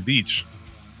up on the beach.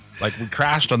 Like, we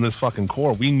crashed on this fucking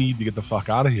core. We need to get the fuck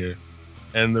out of here."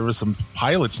 And there was some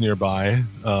pilots nearby,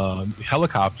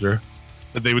 helicopter,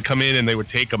 that they would come in and they would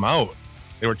take them out.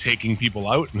 They were taking people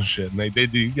out and shit, and they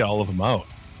did get all of them out.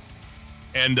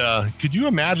 And could you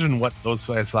imagine what those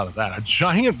guys thought of that? A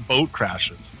giant boat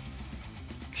crashes,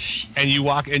 and you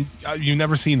walk, and you've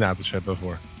never seen that shit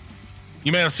before.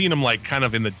 You may have seen them like kind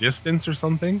of in the distance or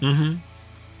something, Mm-hmm.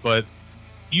 but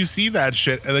you see that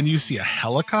shit, and then you see a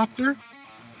helicopter.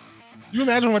 You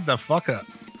imagine what the fuck up.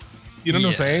 You know what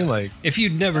I'm saying? Like, if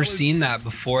you'd never seen that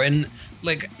before, and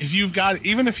like, if you've got,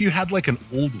 even if you had like an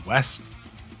Old West,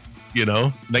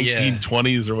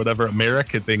 1920s or whatever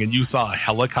American thing, and you saw a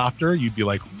helicopter, you'd be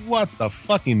like, what the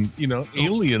fucking,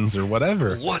 aliens or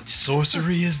whatever. What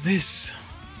sorcery is this?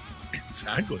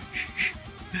 Exactly.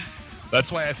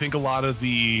 That's why I think a lot of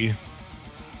the,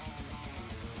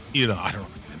 I don't know,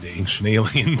 the ancient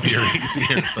alien theories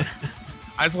here. But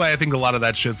that's why I think a lot of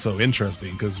that shit's so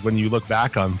interesting, because when you look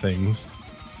back on things,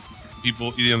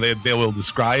 people, they will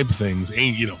describe things,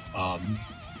 and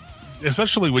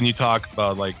especially when you talk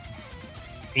about like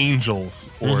angels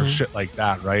or shit like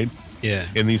that, right? Yeah.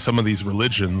 In some of these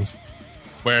religions,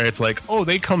 where it's like, oh,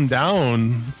 they come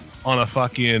down on a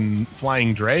fucking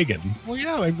flying dragon. Well,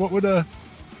 yeah, like what would a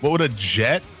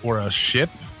jet or a ship,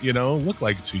 look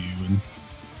like to you? And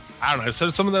I don't know. So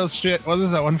some of those shit, what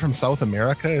is that one from South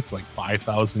America? It's like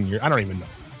 5,000 years. I don't even know.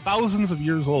 Thousands of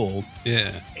years old.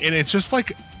 Yeah. And it's just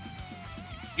like,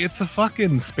 it's a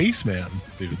fucking spaceman,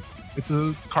 dude. It's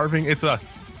a carving. It's a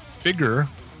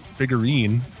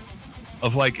figurine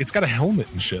of like, it's got a helmet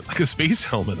and shit, like a space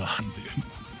helmet on, dude.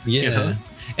 Yeah.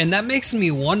 And that makes me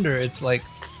wonder, it's like,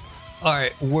 all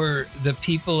right, were the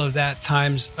people of that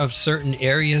times of certain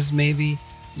areas maybe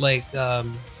like,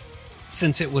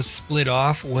 since it was split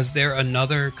off, was there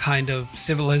another kind of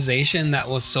civilization that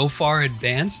was so far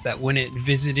advanced that when it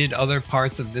visited other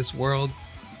parts of this world,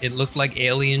 it looked like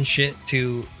alien shit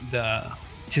to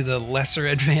the lesser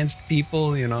advanced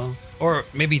people, or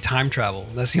maybe time travel?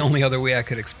 That's the only other way I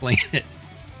could explain it.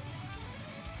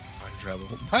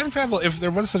 Time travel. If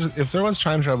there was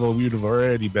time travel, we would have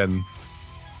already been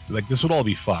like, this would all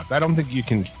be fucked. I don't think you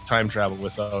can time travel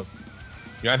without.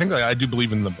 I think I do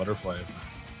believe in the butterfly.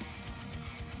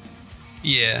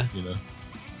 Yeah.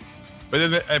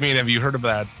 But I mean, have you heard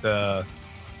about the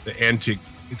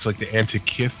it's like the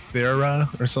Antikythera era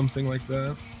or something like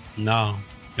that? No,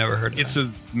 never heard of it's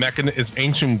that. It's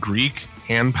ancient Greek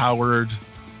hand-powered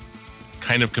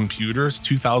kind of computers,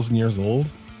 2,000 years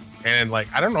old. And like,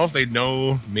 I don't know if they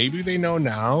know, maybe they know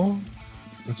now.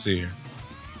 Let's see here.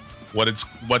 What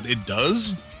it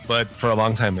does, but for a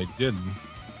long time they didn't.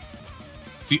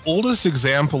 It's the oldest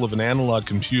example of an analog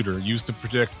computer used to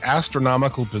predict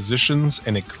astronomical positions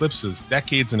and eclipses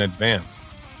decades in advance.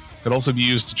 It could also be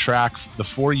used to track the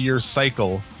 4-year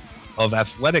cycle of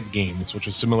athletic games, which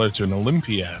is similar to an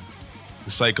Olympiad,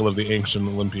 the cycle of the ancient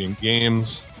Olympian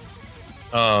Games.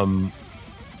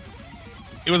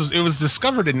 It was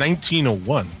discovered in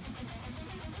 1901,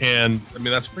 and I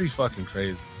mean, that's pretty fucking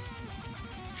crazy.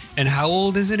 And how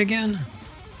old is it again?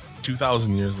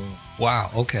 2,000 years old.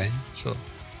 Wow. Okay. So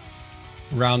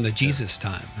around the Jesus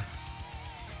time.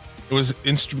 It was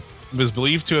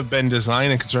believed to have been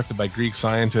designed and constructed by Greek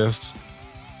scientists,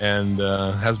 and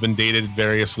has been dated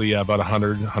variously about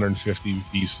 100, 150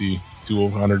 BC to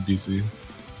 100 BC.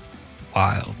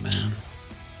 Wild, man.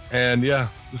 And yeah,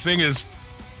 the thing is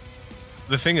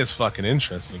fucking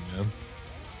interesting, man.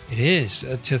 It is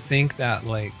to think that,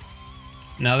 like,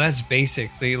 now that's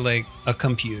basically like a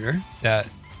computer that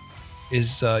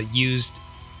is used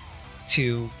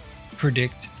to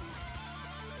predict,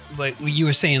 like you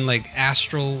were saying, like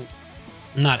astrological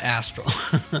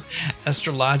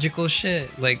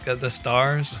shit, like the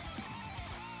stars.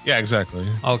 Yeah, exactly.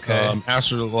 Okay.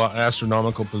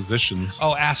 Astronomical positions.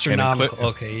 Oh, astronomical.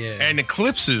 Okay, yeah. And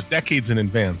eclipses decades in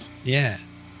advance. Yeah.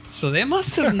 So they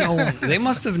must have known. They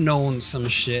must have known some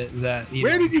shit that.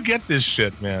 Where did you get this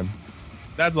shit, man?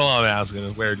 That's all I'm asking.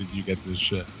 Is where did you get this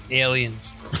shit?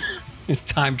 Aliens,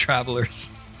 time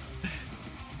travelers.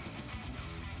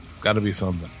 It's got to be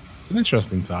something. It's an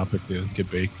interesting topic to get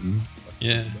baked in.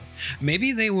 Yeah,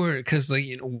 maybe they were, because, like,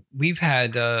 we've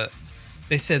had.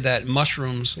 They said that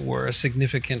mushrooms were a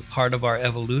significant part of our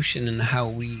evolution and how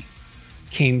we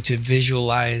came to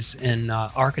visualize and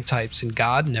archetypes and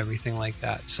God and everything like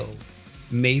that. So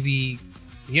maybe,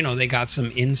 they got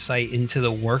some insight into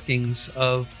the workings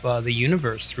of the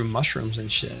universe through mushrooms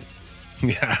and shit.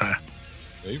 Yeah,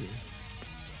 maybe.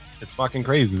 It's fucking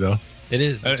crazy, though. It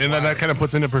is. And that kind of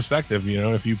puts into perspective,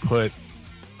 if you put,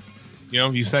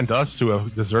 you sent us to a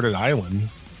deserted island.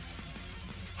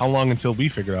 How long until we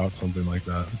figure out something like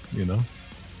that,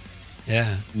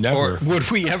 Yeah. Never. Or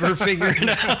would we ever figure it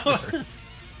out?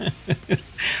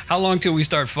 How long till we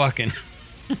start fucking?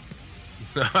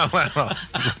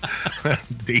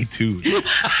 Day 2.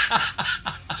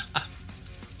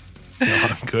 No,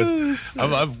 I'm good.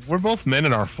 We're both men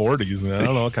in our 40s, man. I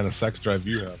don't know what kind of sex drive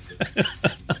you have.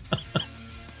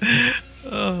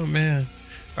 Oh, man.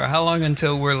 Or how long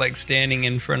until we're, like, standing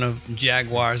in front of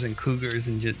jaguars and cougars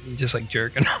and just like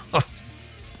jerking off?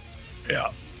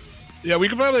 Yeah. Yeah, we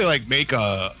could probably, like, make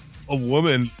a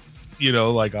woman,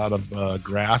 like out of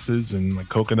grasses and like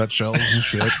coconut shells and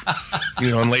shit,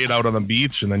 and lay it out on the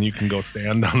beach, and then you can go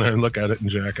stand down there and look at it and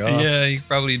jack off. Yeah, you could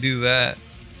probably do that.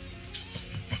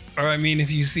 Or, I mean, if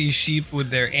you see sheep with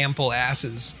their ample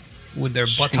asses, with their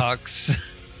buttocks.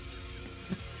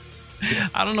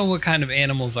 I don't know what kind of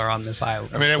animals are on this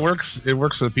island. I mean, it works for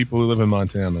the people who live in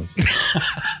Montana. So.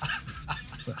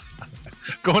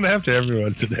 Going after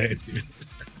everyone today, dude.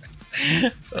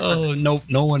 Oh, no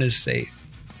one is safe.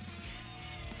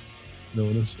 No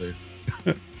one is safe.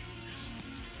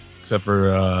 Except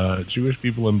for Jewish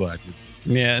people and black people.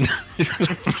 Yeah.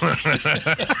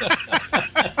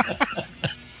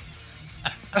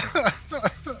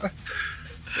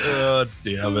 Oh,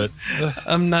 damn it.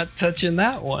 I'm not touching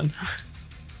that one.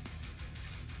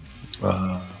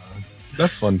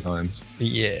 That's fun times.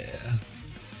 Yeah.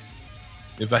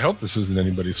 I hope this isn't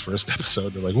anybody's first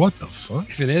episode. They're like, what the fuck?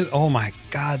 If it is, oh my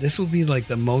God, this will be like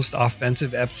the most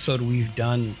offensive episode we've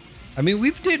done. I mean,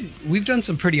 we've done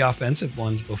some pretty offensive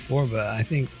ones before, but I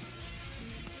think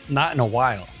not in a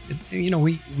while.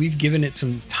 We've given it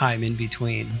some time in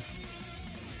between.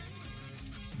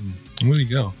 There you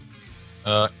go.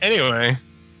 Anyway,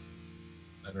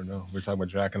 I don't know. We're talking about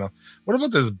jacking off. What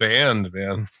about this band,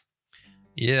 man?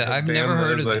 Yeah, I've never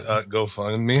heard of it.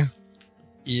 GoFundMe.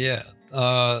 Yeah.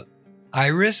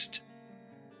 Iris.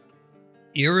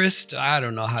 I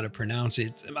don't know how to pronounce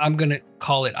it. I'm going to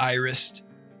call it Iris.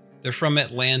 They're from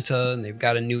Atlanta, and they've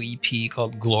got a new EP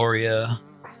called Gloria.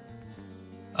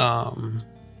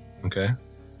 Okay.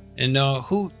 And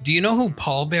do you know who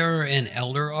Pallbearer and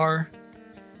Elder are?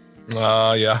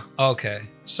 Yeah. Okay.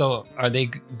 So are they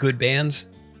good bands?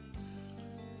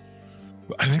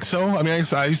 I think so. I mean,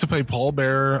 I used to play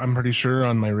Pallbearer, I'm pretty sure,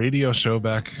 on my radio show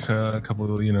back a couple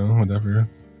of, whatever,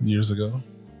 years ago.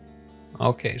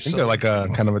 Okay. I think they're like a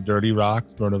kind of a dirty rock,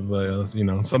 sort of,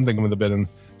 something with a bit, and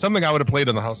something I would have played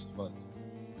in the House of Fun.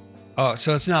 Oh,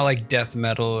 so it's not like death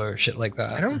metal or shit like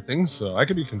that? I don't think so. I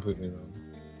could be completely wrong.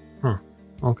 Huh.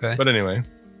 Okay. But anyway.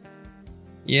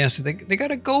 Yeah, so they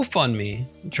got a GoFundMe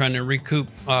trying to recoup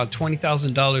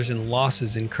 $20,000 in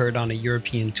losses incurred on a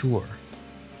European tour.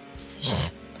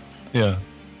 Yeah.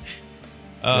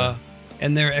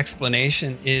 And their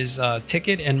explanation is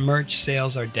ticket and merch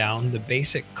sales are down. The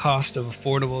basic cost of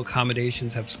affordable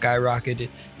accommodations have skyrocketed,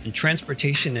 and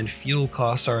transportation and fuel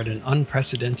costs are at an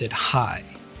unprecedented high.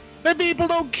 The people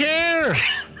don't care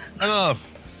enough.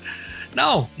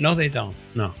 No, they don't.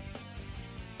 No.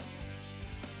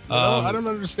 I don't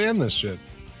understand this shit.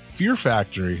 Fear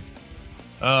Factory.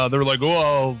 They were like,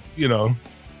 well,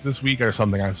 this week or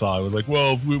something I saw. It was like,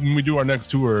 well, when we do our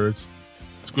next tour,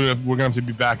 we're gonna have to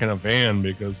be back in a van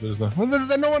because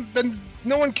then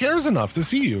no one cares enough to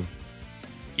see you.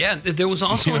 Yeah, there was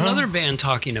also another band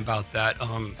talking about that.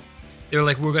 they're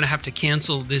like, we're going to have to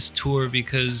cancel this tour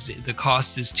because the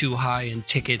cost is too high and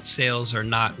ticket sales are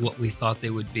not what we thought they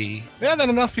would be. Yeah, then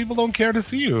enough people don't care to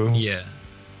see you. Yeah.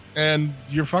 And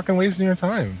you're fucking wasting your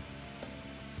time.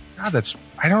 God,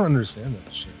 I don't understand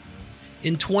that shit.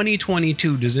 In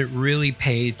 2022, does it really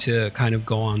pay to kind of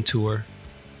go on tour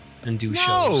and do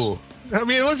shows? No. I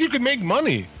mean, unless you can make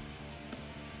money.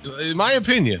 In my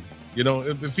opinion, you know,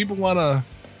 if people want to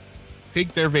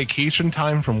take their vacation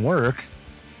time from work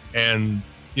and,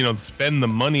 you know, spend the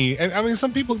money. And I mean,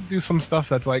 some people do some stuff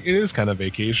that's like, it is kind of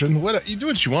vacation. What you do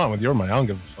what you want with your money. I don't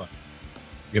give a fuck.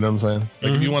 You know what I'm saying?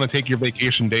 Like, if you want to take your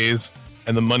vacation days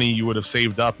and the money you would have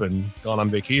saved up and gone on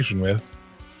vacation with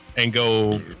and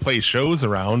go play shows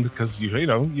around, because you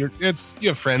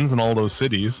have friends in all those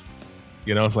cities.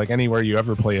 You know, it's like anywhere you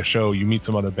ever play a show, you meet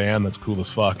some other band that's cool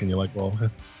as fuck, and you're like, well,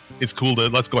 it's cool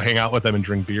let's go hang out with them and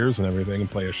drink beers and everything and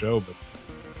play a show. But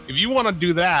if you want to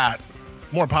do that,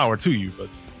 more power to you. But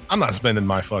I'm not spending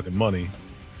my fucking money.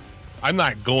 I'm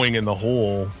not going in the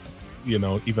hole, you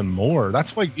know, even more.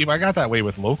 That's why I got that way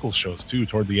with local shows too.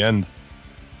 Toward the end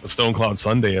of Stone Cloud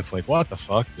Sunday, it's like, what the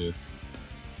fuck, dude?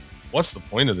 What's the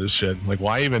point of this shit? Like,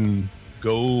 why even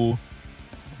go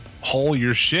haul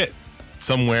your shit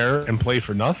somewhere and play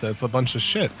for nothing? It's a bunch of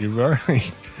shit. You've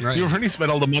already spent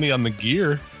all the money on the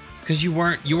gear. Because you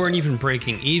weren't even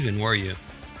breaking even, were you?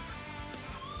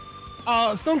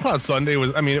 Stone Cloud Sunday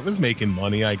was, I mean, it was making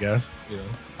money, I guess. You know,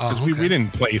 because we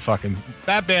didn't play fucking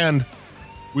that band.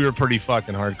 We were pretty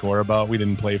fucking hardcore about. We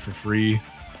didn't play for free,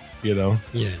 you know.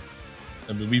 Yeah.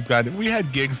 I mean, we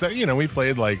had gigs that, you know, we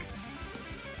played like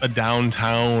a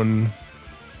downtown,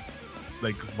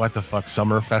 like, what the fuck,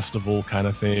 summer festival kind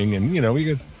of thing, and you know,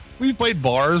 we played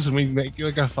bars and we make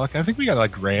like I think we got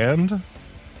like $1,000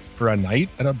 for a night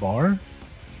at a bar.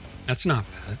 That's not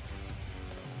bad,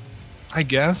 I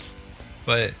guess.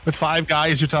 But with 5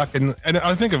 guys, you're talking, and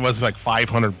I think it was like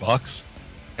 $500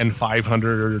 and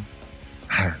 500.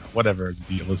 I don't know, whatever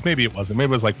the deal is. Maybe it wasn't. Maybe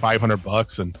it was like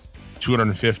 $500 and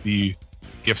 250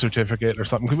 gift certificate or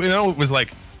something. You know, it was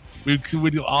like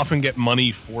we'd often get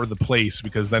money for the place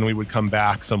because then we would come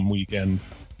back some weekend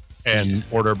and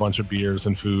order a bunch of beers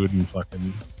and food and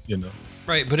fucking, you know.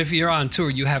 Right, but if you're on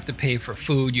tour, you have to pay for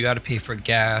food, you got to pay for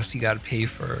gas, you got to pay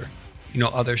for, you know,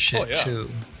 other shit too.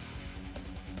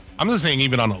 I'm just saying,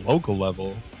 even on a local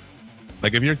level,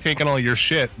 like if you're taking all your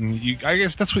shit and I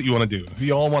guess that's what you want to do. If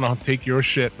you all want to take your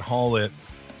shit and haul it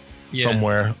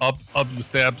somewhere up the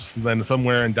steps, and then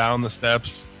somewhere and down the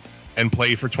steps, and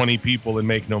play for 20 people and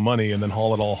make no money, and then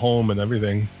haul it all home and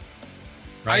everything.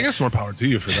 Right. I guess more power to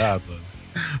you for that,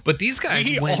 but these guys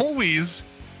always.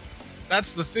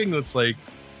 That's the thing. That's like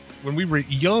when we were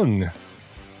young,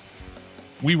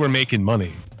 we were making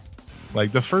money.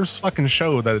 Like the first fucking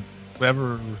show that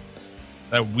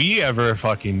we ever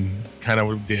fucking kind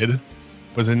of did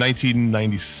was in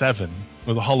 1997. It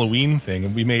was a Halloween thing,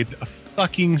 and we made a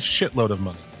fucking shitload of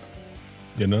money.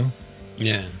 You know?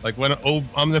 Yeah. Like when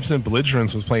Omnipotent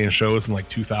Belligerence was playing shows in like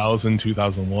 2000,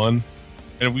 2001,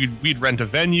 and we'd rent a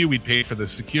venue, we'd pay for the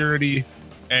security,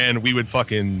 and we would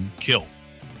fucking kill.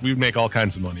 We would make all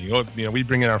kinds of money. You know, we'd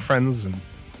bring in our friends, and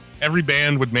every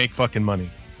band would make fucking money,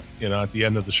 you know, at the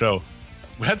end of the show.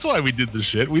 That's why we did the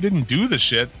shit. We didn't do the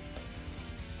shit.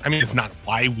 I mean, it's not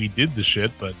why we did the shit,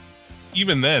 but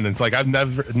even then, it's like I've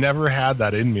never had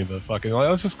that in me. The fucking, like,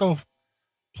 let's just go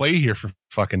play here for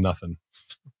fucking nothing.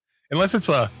 Unless it's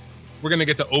we're gonna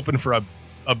get to open for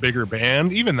a bigger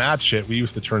band. Even that shit, we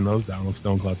used to turn those down on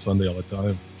Stone Cloud Sunday all the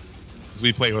time. Because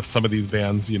we play with some of these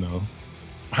bands, you know.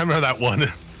 I remember that one.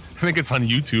 I think it's on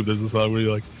YouTube. There's this song where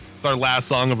you're like, it's our last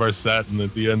song of our set, and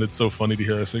at the end, it's so funny to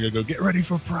hear us sing. I go, "Get ready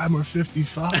for Primer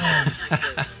 55."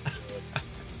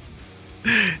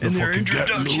 And their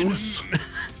introduction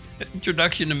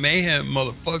to Mayhem,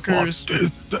 motherfuckers. What is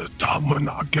the time when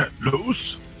I get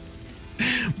loose?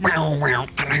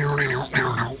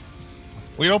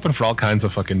 We open for all kinds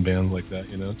of fucking bands like that,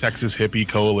 you know, Texas Hippie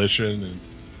Coalition,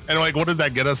 and like, what did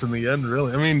that get us in the end,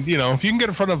 really? I mean, you know, if you can get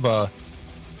in front of a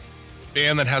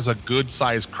band that has a good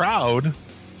sized crowd,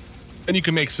 then you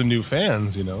can make some new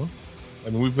fans, you know.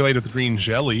 I mean, we played at the Green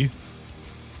Jelly,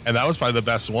 and that was probably the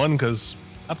best one because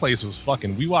that place was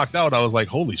fucking. We walked out, I was like,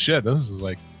 holy shit, this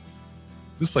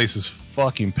place is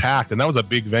fucking packed, and that was a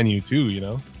big venue too, you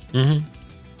know. Mm-hmm.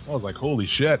 I was like, holy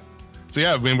shit. So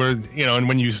yeah, I mean, we're, you know, and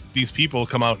when these people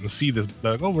come out and see this,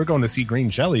 they're like, oh, we're going to see Green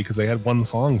Jelly because they had one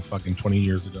song fucking 20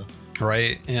 years ago.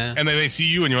 Right. Yeah. And then they see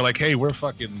you and you're like, hey, we're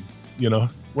fucking, you know,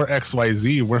 we're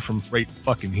XYZ. We're from right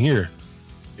fucking here,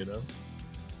 you know?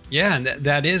 Yeah. And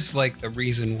that is like the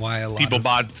reason why a lot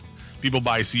people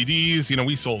buy CDs. You know,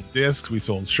 we sold discs, we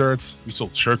sold shirts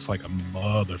like a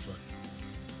motherfucker.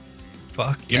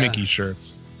 Fuck yeah. gimmicky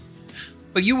shirts.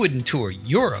 But you wouldn't tour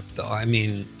Europe, though. I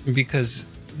mean, because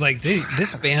like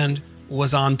this band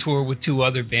was on tour with 2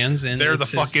 other bands, and They're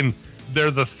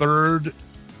the third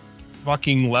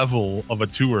fucking level of a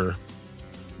tour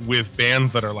with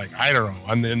bands that are like, I don't know.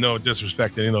 I'm no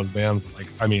disrespect to any of those bands, but like,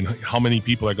 I mean, how many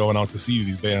people are going out to see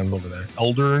these bands over there?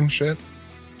 Elder and shit.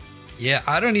 Yeah,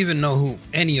 I don't even know who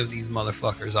any of these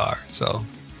motherfuckers are. So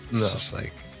it's just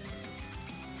like,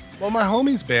 well, my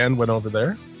homie's band went over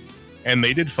there, and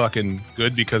they did fucking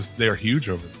good because they're huge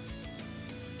over there.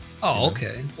 oh,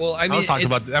 okay. Well, I mean, Have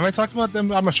I talked about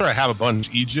them? I'm sure I have a bunch.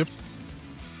 Egypt.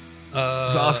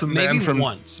 It's awesome maybe band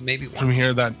once. From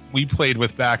here that we played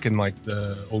with back in like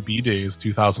the OB days,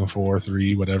 2004,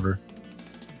 3, whatever.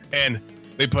 And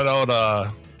they put out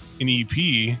an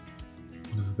EP.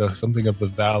 What is it, something of the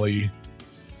Valley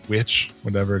Witch,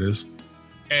 whatever it is.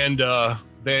 And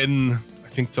then I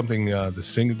think something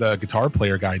the guitar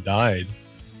player guy died,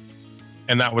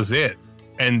 and that was it.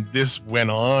 And this went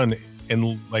on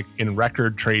in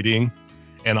record trading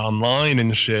and online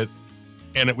and shit.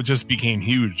 And it just became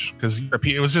huge because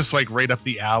it was just like right up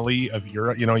the alley of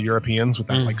Europe, Europeans with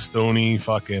that like stony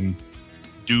fucking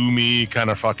doomy kind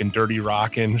of fucking dirty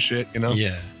rockin' shit,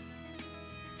 Yeah.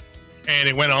 And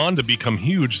it went on to become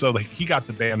huge. So like he got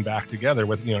the band back together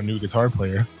with a new guitar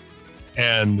player,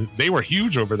 and they were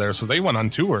huge over there. So they went on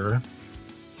tour,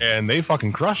 and they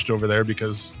fucking crushed over there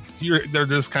because they're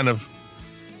just kind of.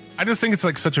 I just think it's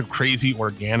like such a crazy,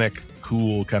 organic,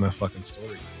 cool kind of fucking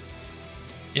story.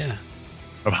 Yeah.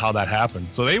 Of how that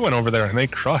happened. So they went over there and they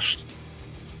crushed.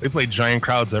 They played giant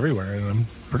crowds everywhere, and I'm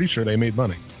pretty sure they made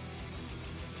money.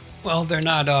 Well, they're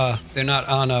not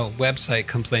on a website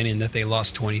complaining that they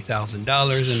lost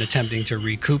 $20,000 and attempting to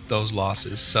recoup those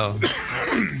losses. So,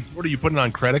 what are you putting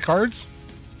on credit cards?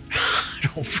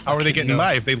 How are they getting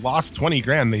by? If they lost 20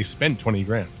 grand, they spent 20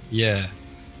 grand. Yeah,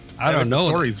 I don't know. The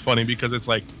story is funny because it's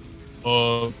like,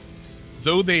 though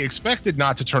they expected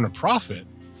not to turn a profit.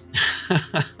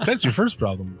 That's your first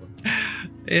problem, bro.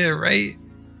 Yeah, right.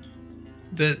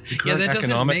 The current that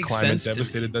doesn't make sense.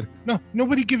 Devastated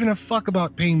nobody giving a fuck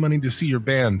about paying money to see your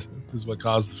band is what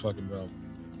caused the fucking problem.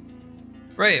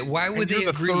 Right? Why would they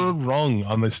agree? The third rung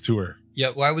on this tour. Yeah.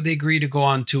 Why would they agree to go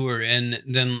on tour and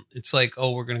then it's like,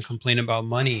 oh, we're going to complain about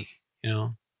money?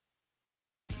 I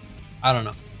don't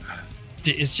know.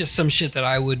 It's just some shit that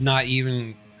I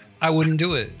wouldn't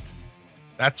do it.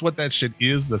 That's what that shit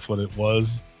is. That's what it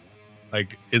was.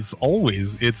 Like, it's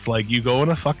like you go in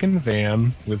a fucking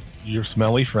van with your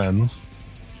smelly friends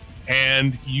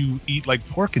and you eat like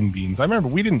pork and beans. I remember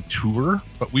we didn't tour,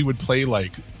 but we would play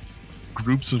like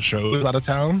groups of shows out of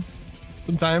town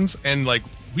sometimes. And like,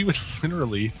 we would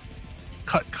literally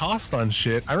cut cost on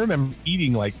shit. I remember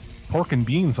eating like pork and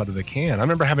beans out of the can. I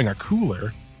remember having a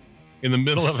cooler in the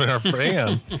middle of our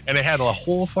van and it had a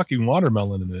whole fucking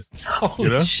watermelon in it.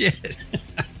 Holy shit.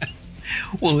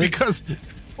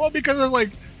 because it's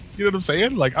like, you know what I'm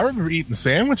saying? Like, I remember eating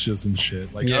sandwiches and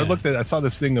shit. Like, I saw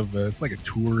this thing of, it's like a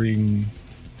touring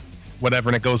whatever,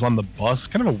 and it goes on the bus.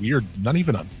 Kind of a weird, not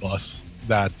even a bus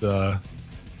that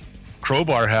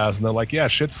Crowbar has. And they're like, yeah,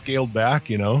 shit's scaled back,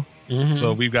 Mm-hmm.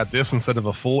 So we've got this instead of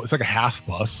a full, it's like a half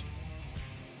bus.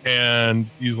 And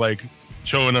he's like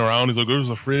showing around. He's like, there's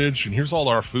a fridge, and here's all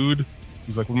our food.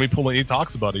 He's like, he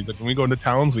talks about it. He's like, when we go into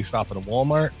towns, we stop at a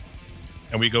Walmart.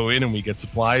 And we go in and we get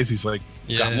supplies. He's like,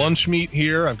 got lunch meat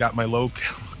here. I've got my low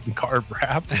carb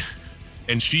wraps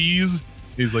and cheese.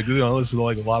 He's like, this is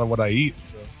like a lot of what I eat.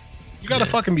 So you got to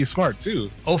fucking be smart too.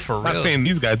 Oh, for real. I'm not saying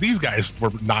these guys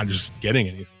were not just getting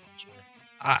anything.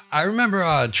 I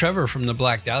remember Trevor from the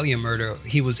Black Dahlia murder.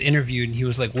 He was interviewed and he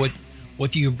was like,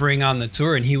 what do you bring on the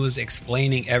tour? And he was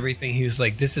explaining everything. He was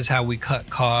like, this is how we cut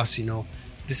costs.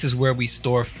 This is where we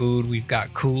store food. We've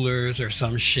got coolers or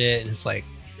some shit. And it's like,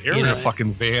 they're in a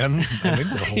fucking van.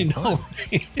 I know.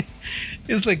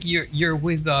 It's like you're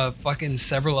with fucking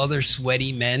several other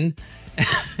sweaty men.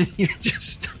 You're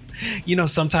just,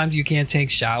 sometimes you can't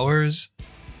take showers.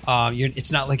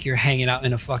 It's not like you're hanging out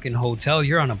in a fucking hotel.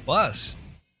 You're on a bus.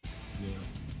 Yeah.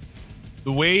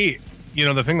 The way,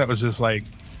 the thing that was just like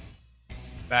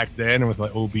back then with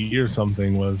like OB or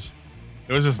something was,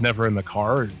 it was just never in the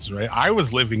cards, right? I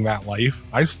was living that life.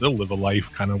 I still live a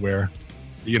life kind of where,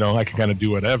 I can kind of do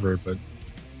whatever, but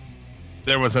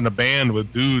there wasn't a band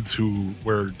with dudes who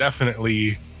were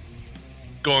definitely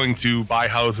going to buy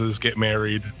houses, get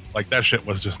married. Like, that shit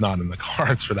was just not in the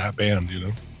cards for that band,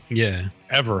 Yeah.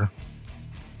 Ever.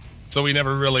 So we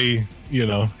never really,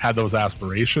 had those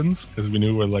aspirations because we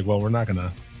knew we're like, well, we're not going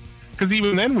to, because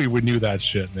even then we knew that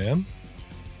shit, man.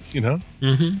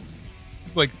 Mm-hmm.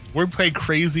 It's like, we're playing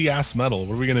crazy ass metal.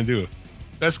 What are we going to do?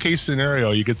 Best case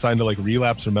scenario, you get signed to like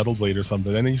Relapse or Metal Blade or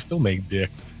something, and then you still make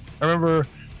dick. I remember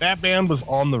that band was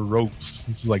on the ropes.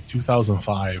 This is like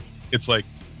 2005. It's like,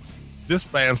 this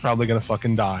band's probably gonna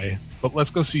fucking die, but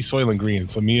let's go see Soylent Green.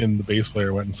 So me and the bass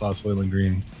player went and saw Soylent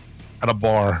Green at a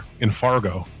bar in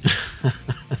Fargo.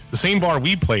 The same bar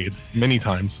we played many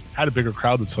times. Had a bigger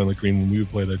crowd than Soylent Green when we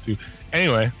would play there too.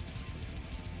 Anyway,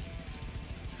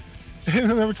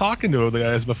 and they were talking to the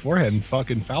guys beforehand,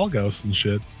 fucking Falgos and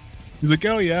shit. He's like,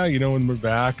 oh yeah, you know, when we're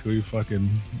back, we fucking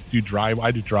do I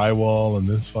do drywall, and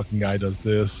this fucking guy does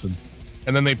this, and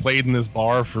then they played in this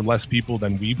bar for less people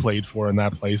than we played for in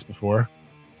that place before.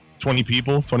 20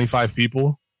 people, 25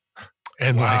 people,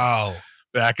 and Wow. like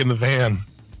back in the van.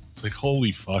 It's like,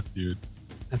 holy fuck, dude.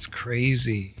 That's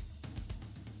crazy.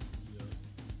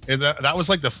 And that was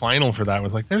like the final for that. It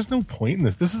was like, there's no point in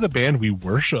this. This is a band we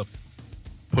worship.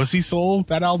 Pussy Soul,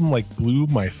 that album like blew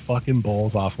my fucking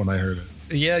balls off when I heard it.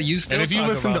 Yeah, you still. And if you talk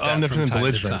listen to about that Omnipotent from time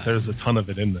to Belligerent, time. there's a ton of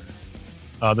it in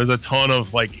there. There's a ton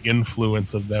of like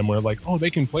influence of them where like, oh, they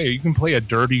can play. You can play a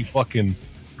dirty fucking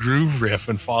groove riff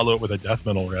and follow it with a death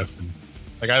metal riff. And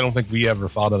like, I don't think we ever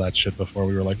thought of that shit before.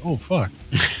 We were like, oh fuck.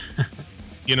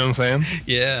 You know what I'm saying?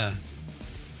 Yeah.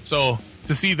 So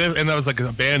to see this, and that was like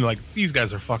a band like, these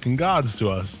guys are fucking gods to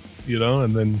us, you know.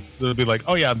 And then they'll be like,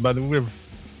 oh yeah, but we've,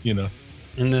 you know.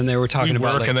 And then they were talking We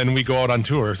about work like, and then we go out on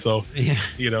tour. So yeah.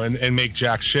 you know, and make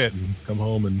jack shit and come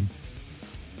home and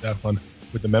have fun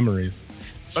with the memories.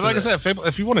 But So like I that- said,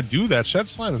 if you want to do that,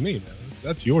 that's fine with me, man.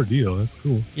 That's your deal. That's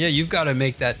cool. Yeah, you've got to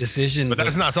make that decision. But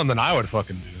that's not something I would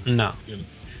fucking do. No. You know?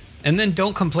 And then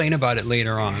don't complain about it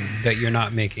later on that you're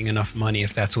not making enough money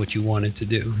if that's what you wanted to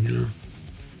do, you know?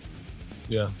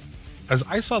 Yeah. As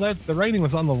I saw that the writing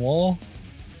was on the wall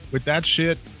with that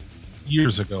shit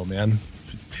years ago, man.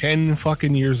 10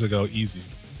 fucking years ago, easy.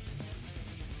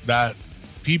 That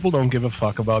people don't give a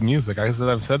fuck about music.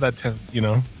 I've said that 10, you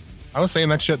know. I was saying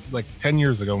that shit like 10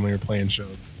 years ago when we were playing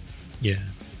shows. Yeah.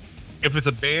 If it's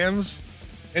a bands,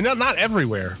 and not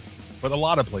everywhere, but a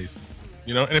lot of places,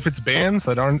 you know. And if it's bands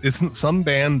that isn't some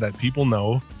band that people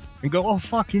know and go, oh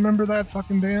fuck, you remember that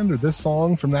fucking band or this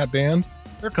song from that band?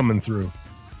 They're coming through.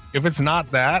 If it's not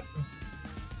that,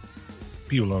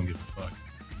 people don't give a fuck.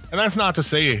 And that's not to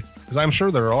say, because I'm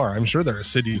sure there are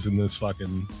cities in this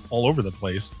fucking all over the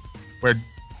place where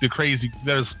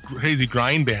there's crazy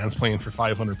grind bands playing for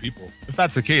 500 people. If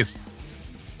that's the case,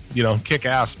 you know, kick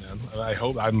ass, man.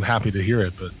 I'm happy to hear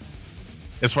it. But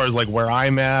as far as like where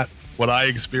I'm at, what I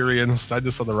experienced, I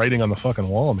just saw the writing on the fucking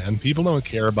wall, man. People don't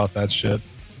care about that shit.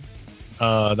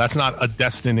 That's not a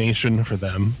destination for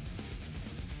them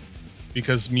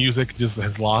because music just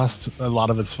has lost a lot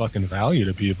of its fucking value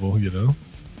to people, you know?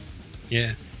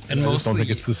 Yeah. And I just don't think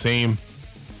it's the same.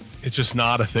 It's just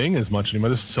not a thing as much anymore.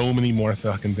 There's so many more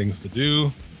fucking things to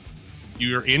do.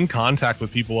 You're in contact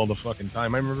with people all the fucking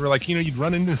time. I remember, like, you know, you'd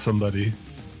run into somebody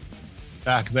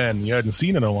back then you hadn't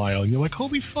seen in a while, and you're like,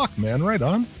 holy fuck, man, right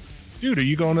on. Dude, are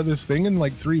you going to this thing in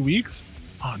like 3 weeks?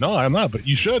 Oh, no, I'm not, but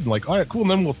you should. Like, all right, cool,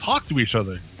 and then we'll talk to each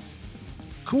other.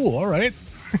 Cool, all right.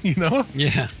 You know?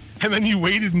 Yeah. And then you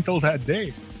waited until that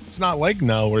day. It's not like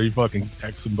now where you fucking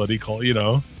text somebody, call, you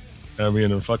know, I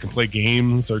mean, or fucking play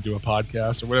games or do a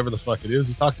podcast or whatever the fuck it is.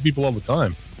 You talk to people all the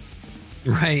time.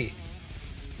 Right.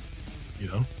 You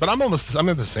know, but I'm at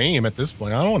the same at this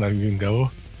point. I don't want to even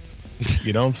go.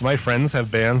 You know, so my friends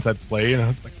have bands that play, and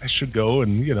it's like I should go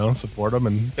and, you know, support them,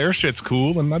 and their shit's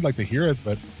cool, and I'd like to hear it.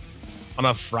 But on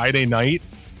a Friday night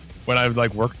when I've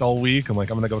like worked all week, I'm like,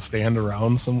 I'm gonna go stand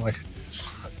around some like,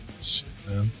 shit,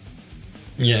 man.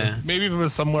 You Yeah. know, maybe if it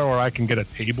was somewhere where I can get a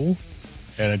table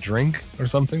and a drink or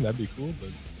something, that'd be cool.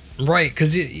 But Right.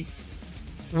 Because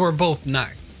we're both not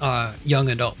young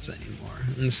adults anymore.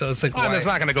 And so it's like, I'm why? just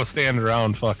not gonna go stand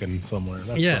around fucking somewhere.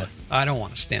 That Yeah. sucks. I don't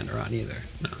want to stand around either.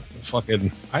 No.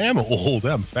 Fucking, I am old.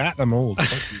 I'm fat. I'm old.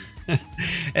 Fuck you.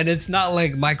 And it's not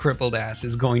like my crippled ass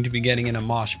is going to be getting in a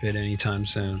mosh pit anytime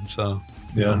soon. So,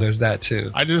 you know, Yeah. there's that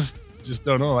too. I just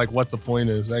don't know like what the point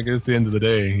is. Like it's the end of the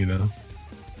day, you know.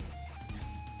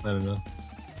 I don't know.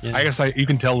 Yeah. I guess you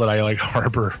can tell that I like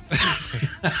harbor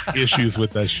issues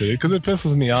with that shit because it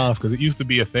pisses me off because it used to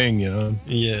be a thing, you know.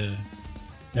 Yeah.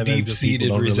 And then just people Deep-seated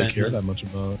don't really care resentment. that much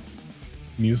about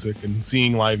music and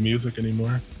seeing live music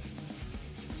anymore.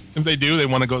 If they do, they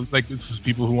want to go like this is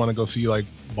people who want to go see like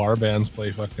bar bands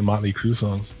play fucking Motley Crue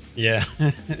songs. Yeah.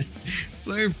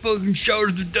 Playing fucking Shout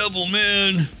at the Devil,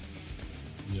 man.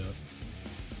 Yeah.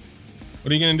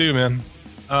 What are you gonna do, man?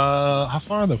 How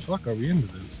far the fuck are we into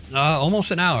this?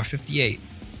 Almost an hour, 58.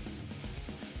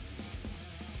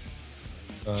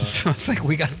 So it's like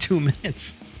we got 2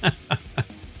 minutes. Oh,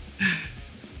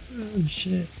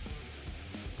 shit.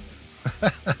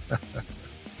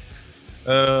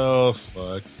 Oh,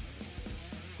 fuck.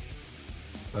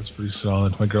 That's pretty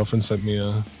solid. My girlfriend sent me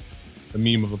a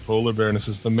meme of a polar bear, and it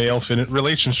says the male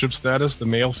relationship status. The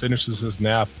male finishes his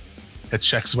nap. It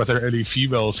checks whether any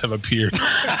females have appeared.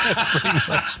 That's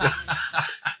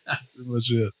pretty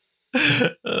much it.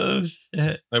 Oh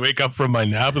shit! I wake up from my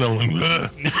nap and I'm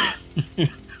like,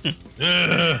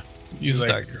 You She's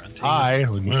start like, grunting. hi,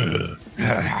 like,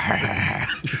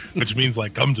 which means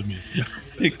like, come to me.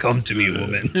 Come to me,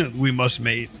 woman. We must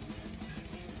mate.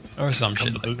 Or some Come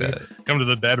shit to like the- that. Come to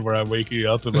the bed where I wake you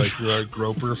up and like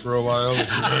grope her for a while.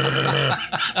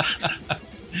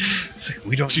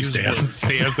 We don't She use stands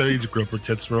there, you just grope her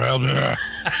tits for a while.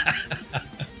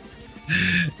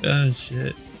 Oh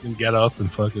shit! And get up and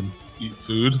fucking eat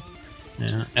food.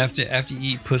 Yeah. After you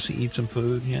eat pussy, eat some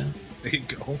food. Yeah. There you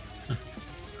go.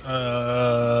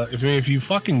 If you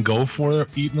fucking go for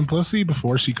eating the pussy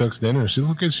before she cooks dinner,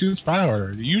 she'll try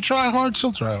harder. You try hard,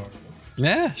 she'll try harder.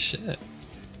 Yeah. Shit.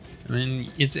 I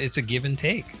mean, it's a give and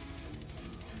take.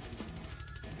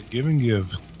 Give and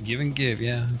give. Give and give.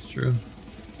 Yeah, that's true.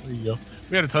 There you go.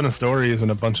 We had a ton of stories and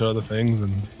a bunch of other things,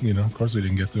 and of course we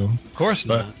didn't get to them. Of course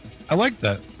But not. I like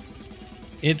that.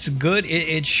 It's good.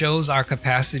 It shows our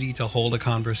capacity to hold a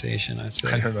conversation, I'd I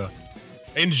say. don't know.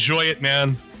 Enjoy it,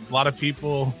 man. A lot of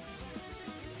people.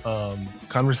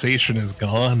 Conversation is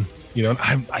gone.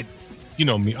 I you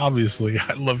know me. Obviously,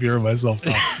 I love hearing myself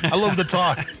talk. I love the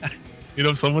talk.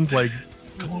 Someone's like,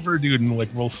 "Come over, dude," and like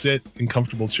we'll sit in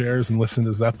comfortable chairs and listen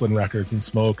to Zeppelin records and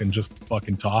smoke and just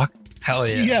fucking talk. Hell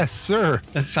yeah. Yes, sir.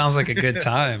 That sounds like a good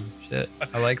time. Shit.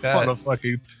 I like that. Want to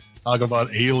fucking talk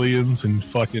about aliens and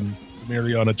fucking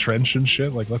Mariana Trench and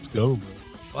shit? Like, let's go, bro.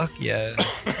 Fuck yeah.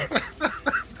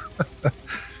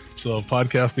 So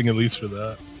podcasting, at least for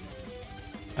that.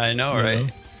 I know, Yeah.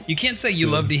 right? You can't say you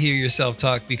love to hear yourself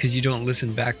talk because you don't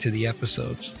listen back to the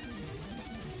episodes.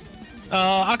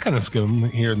 I'll kind of skim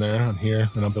here and there on here,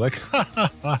 and I'll be like,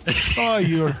 "Oh,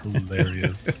 you're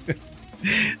hilarious."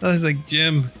 I was like,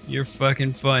 Jim, you're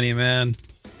fucking funny, man.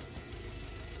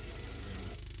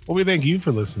 Well, we thank you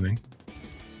for listening.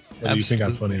 Whether you think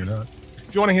I'm funny or not.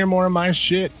 If you want to hear more of my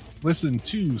shit, listen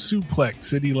to Suplex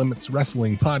City Limits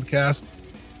Wrestling Podcast.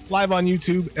 Live on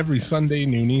YouTube every Sunday,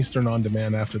 noon Eastern, on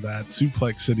demand after that.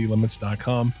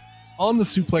 SuplexCityLimits.com. On the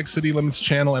Suplex City Limits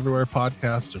channel, everywhere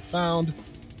podcasts are found.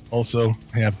 Also,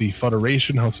 I have the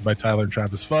Federation, hosted by Tyler and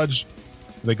Travis Fudge.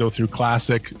 They go through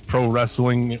classic pro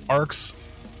wrestling arcs,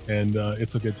 and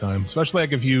it's a good time. Especially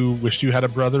like if you wished you had a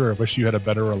brother or wish you had a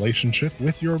better relationship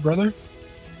with your brother.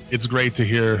 It's great to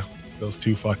hear those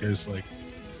two fuckers, like,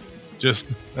 just,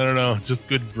 I don't know, just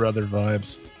good brother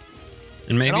vibes.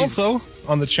 And maybe And also,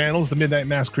 on the channels, the Midnight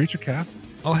Mass Creature Cast.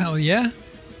 oh hell yeah.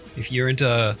 If you're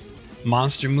into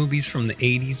monster movies from the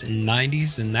 80s and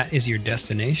 90s, then that is your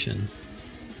destination.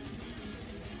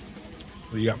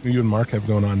 What you and Mark have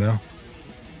going on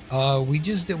now? We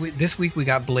just did this week we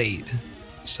got Blade.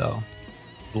 So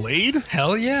Blade?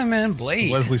 hell yeah, man,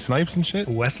 Blade. Wesley Snipes and shit?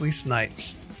 Wesley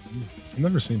Snipes. I've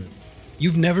never seen it.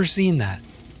 You've never seen that?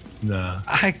 Nah.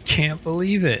 I can't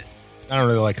believe it. I don't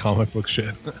really like comic book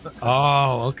shit.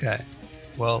 Oh, okay.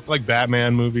 Well, I like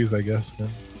Batman movies, I guess. Yeah.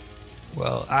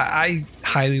 well, I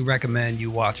highly recommend you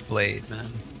watch Blade,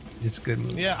 man. It's a good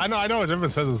movie. Yeah, I know. Everyone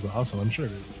says it's awesome. I'm sure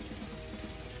it is.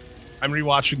 I'm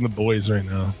rewatching The Boys right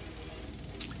now.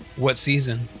 What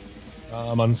season?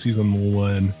 I'm on season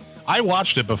 1. I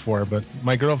watched it before, but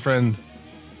my girlfriend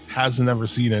hasn't ever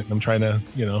seen it. And I'm trying to,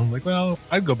 like, well,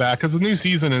 I'd go back because the new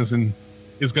season is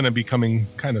going to be coming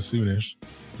kind of soonish.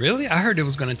 Really? I heard it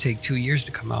was going to take 2 years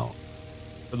to come out.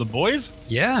 For The Boys?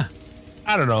 Yeah.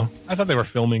 I don't know. I thought they were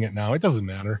filming it now. It doesn't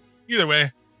matter. Either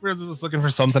way, we're just looking for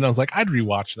something. I was like, I'd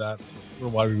rewatch that. So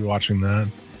we're rewatching that.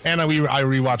 And I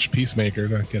rewatched Peacemaker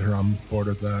to get her on board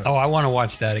with that. Oh, I want to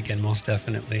watch that again, most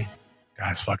definitely.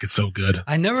 Guys, fuck, it's so good.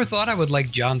 I never thought I would like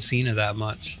John Cena that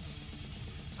much.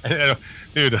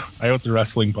 Dude, I host a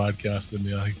wrestling podcast and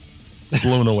like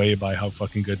blown away by how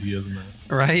fucking good he is in that.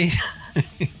 Right?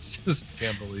 It's just,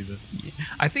 Can't believe it.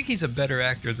 I think he's a better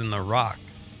actor than The Rock.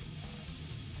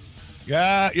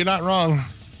 Yeah, you're not wrong.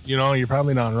 You're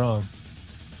probably not wrong.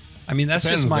 I mean, that's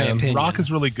Depends, just my man. opinion. Rock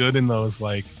is really good in those,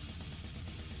 like,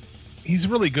 he's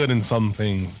really good in some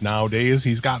things nowadays.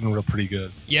 He's gotten pretty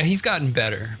good. Yeah, he's gotten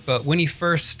better. But when he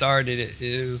first started,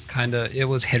 it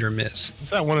was hit or miss.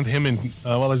 Is that one of him and,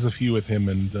 there's a few with him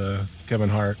and Kevin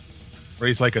Hart, where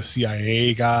he's like a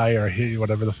CIA guy or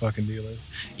whatever the fucking deal is.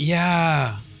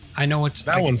 Yeah, I know it's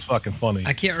That one's fucking funny.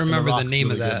 I can't And remember the Rock's name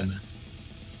really of good that. in it.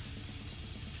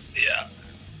 Yeah.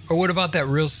 Or what about that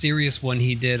real serious one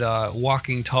he did,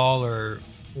 Walking Tall or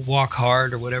Walk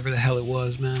Hard or whatever the hell it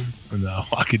was, man. No,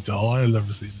 I could tell. I've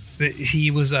never seen it.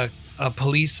 He was a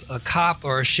cop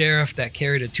or a sheriff that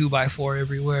carried a 2x4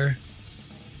 everywhere.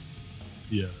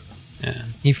 Yeah. Yeah,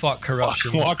 he fought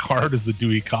corruption. Walk Hard is the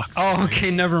Dewey Cox. Oh, okay,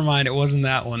 never mind. It wasn't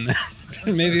that one.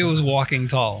 Maybe it was Walking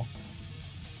Tall.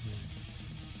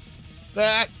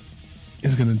 That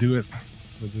is going to do it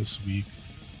for this week.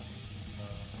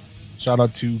 Shout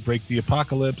out to Break the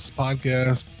Apocalypse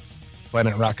podcast,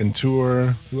 Planet Rockin'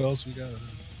 Tour. Who else we got?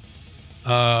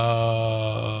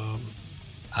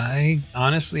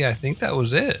 I think that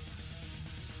was it.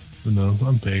 Who knows?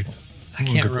 I'm baked. I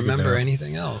can't remember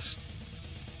anything else.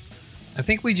 I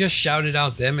think we just shouted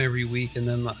out them every week, and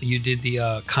then you did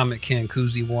the Comic Can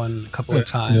Koozie one a couple of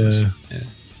times. Yeah.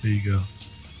 There you go.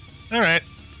 All right.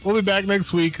 We'll be back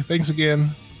next week. Thanks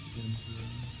again.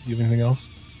 You have anything else?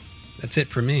 That's it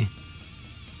for me.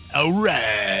 All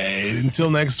right. Until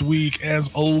next week,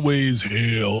 as always,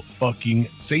 hail fucking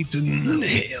Satan.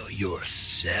 Hail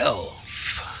yourself.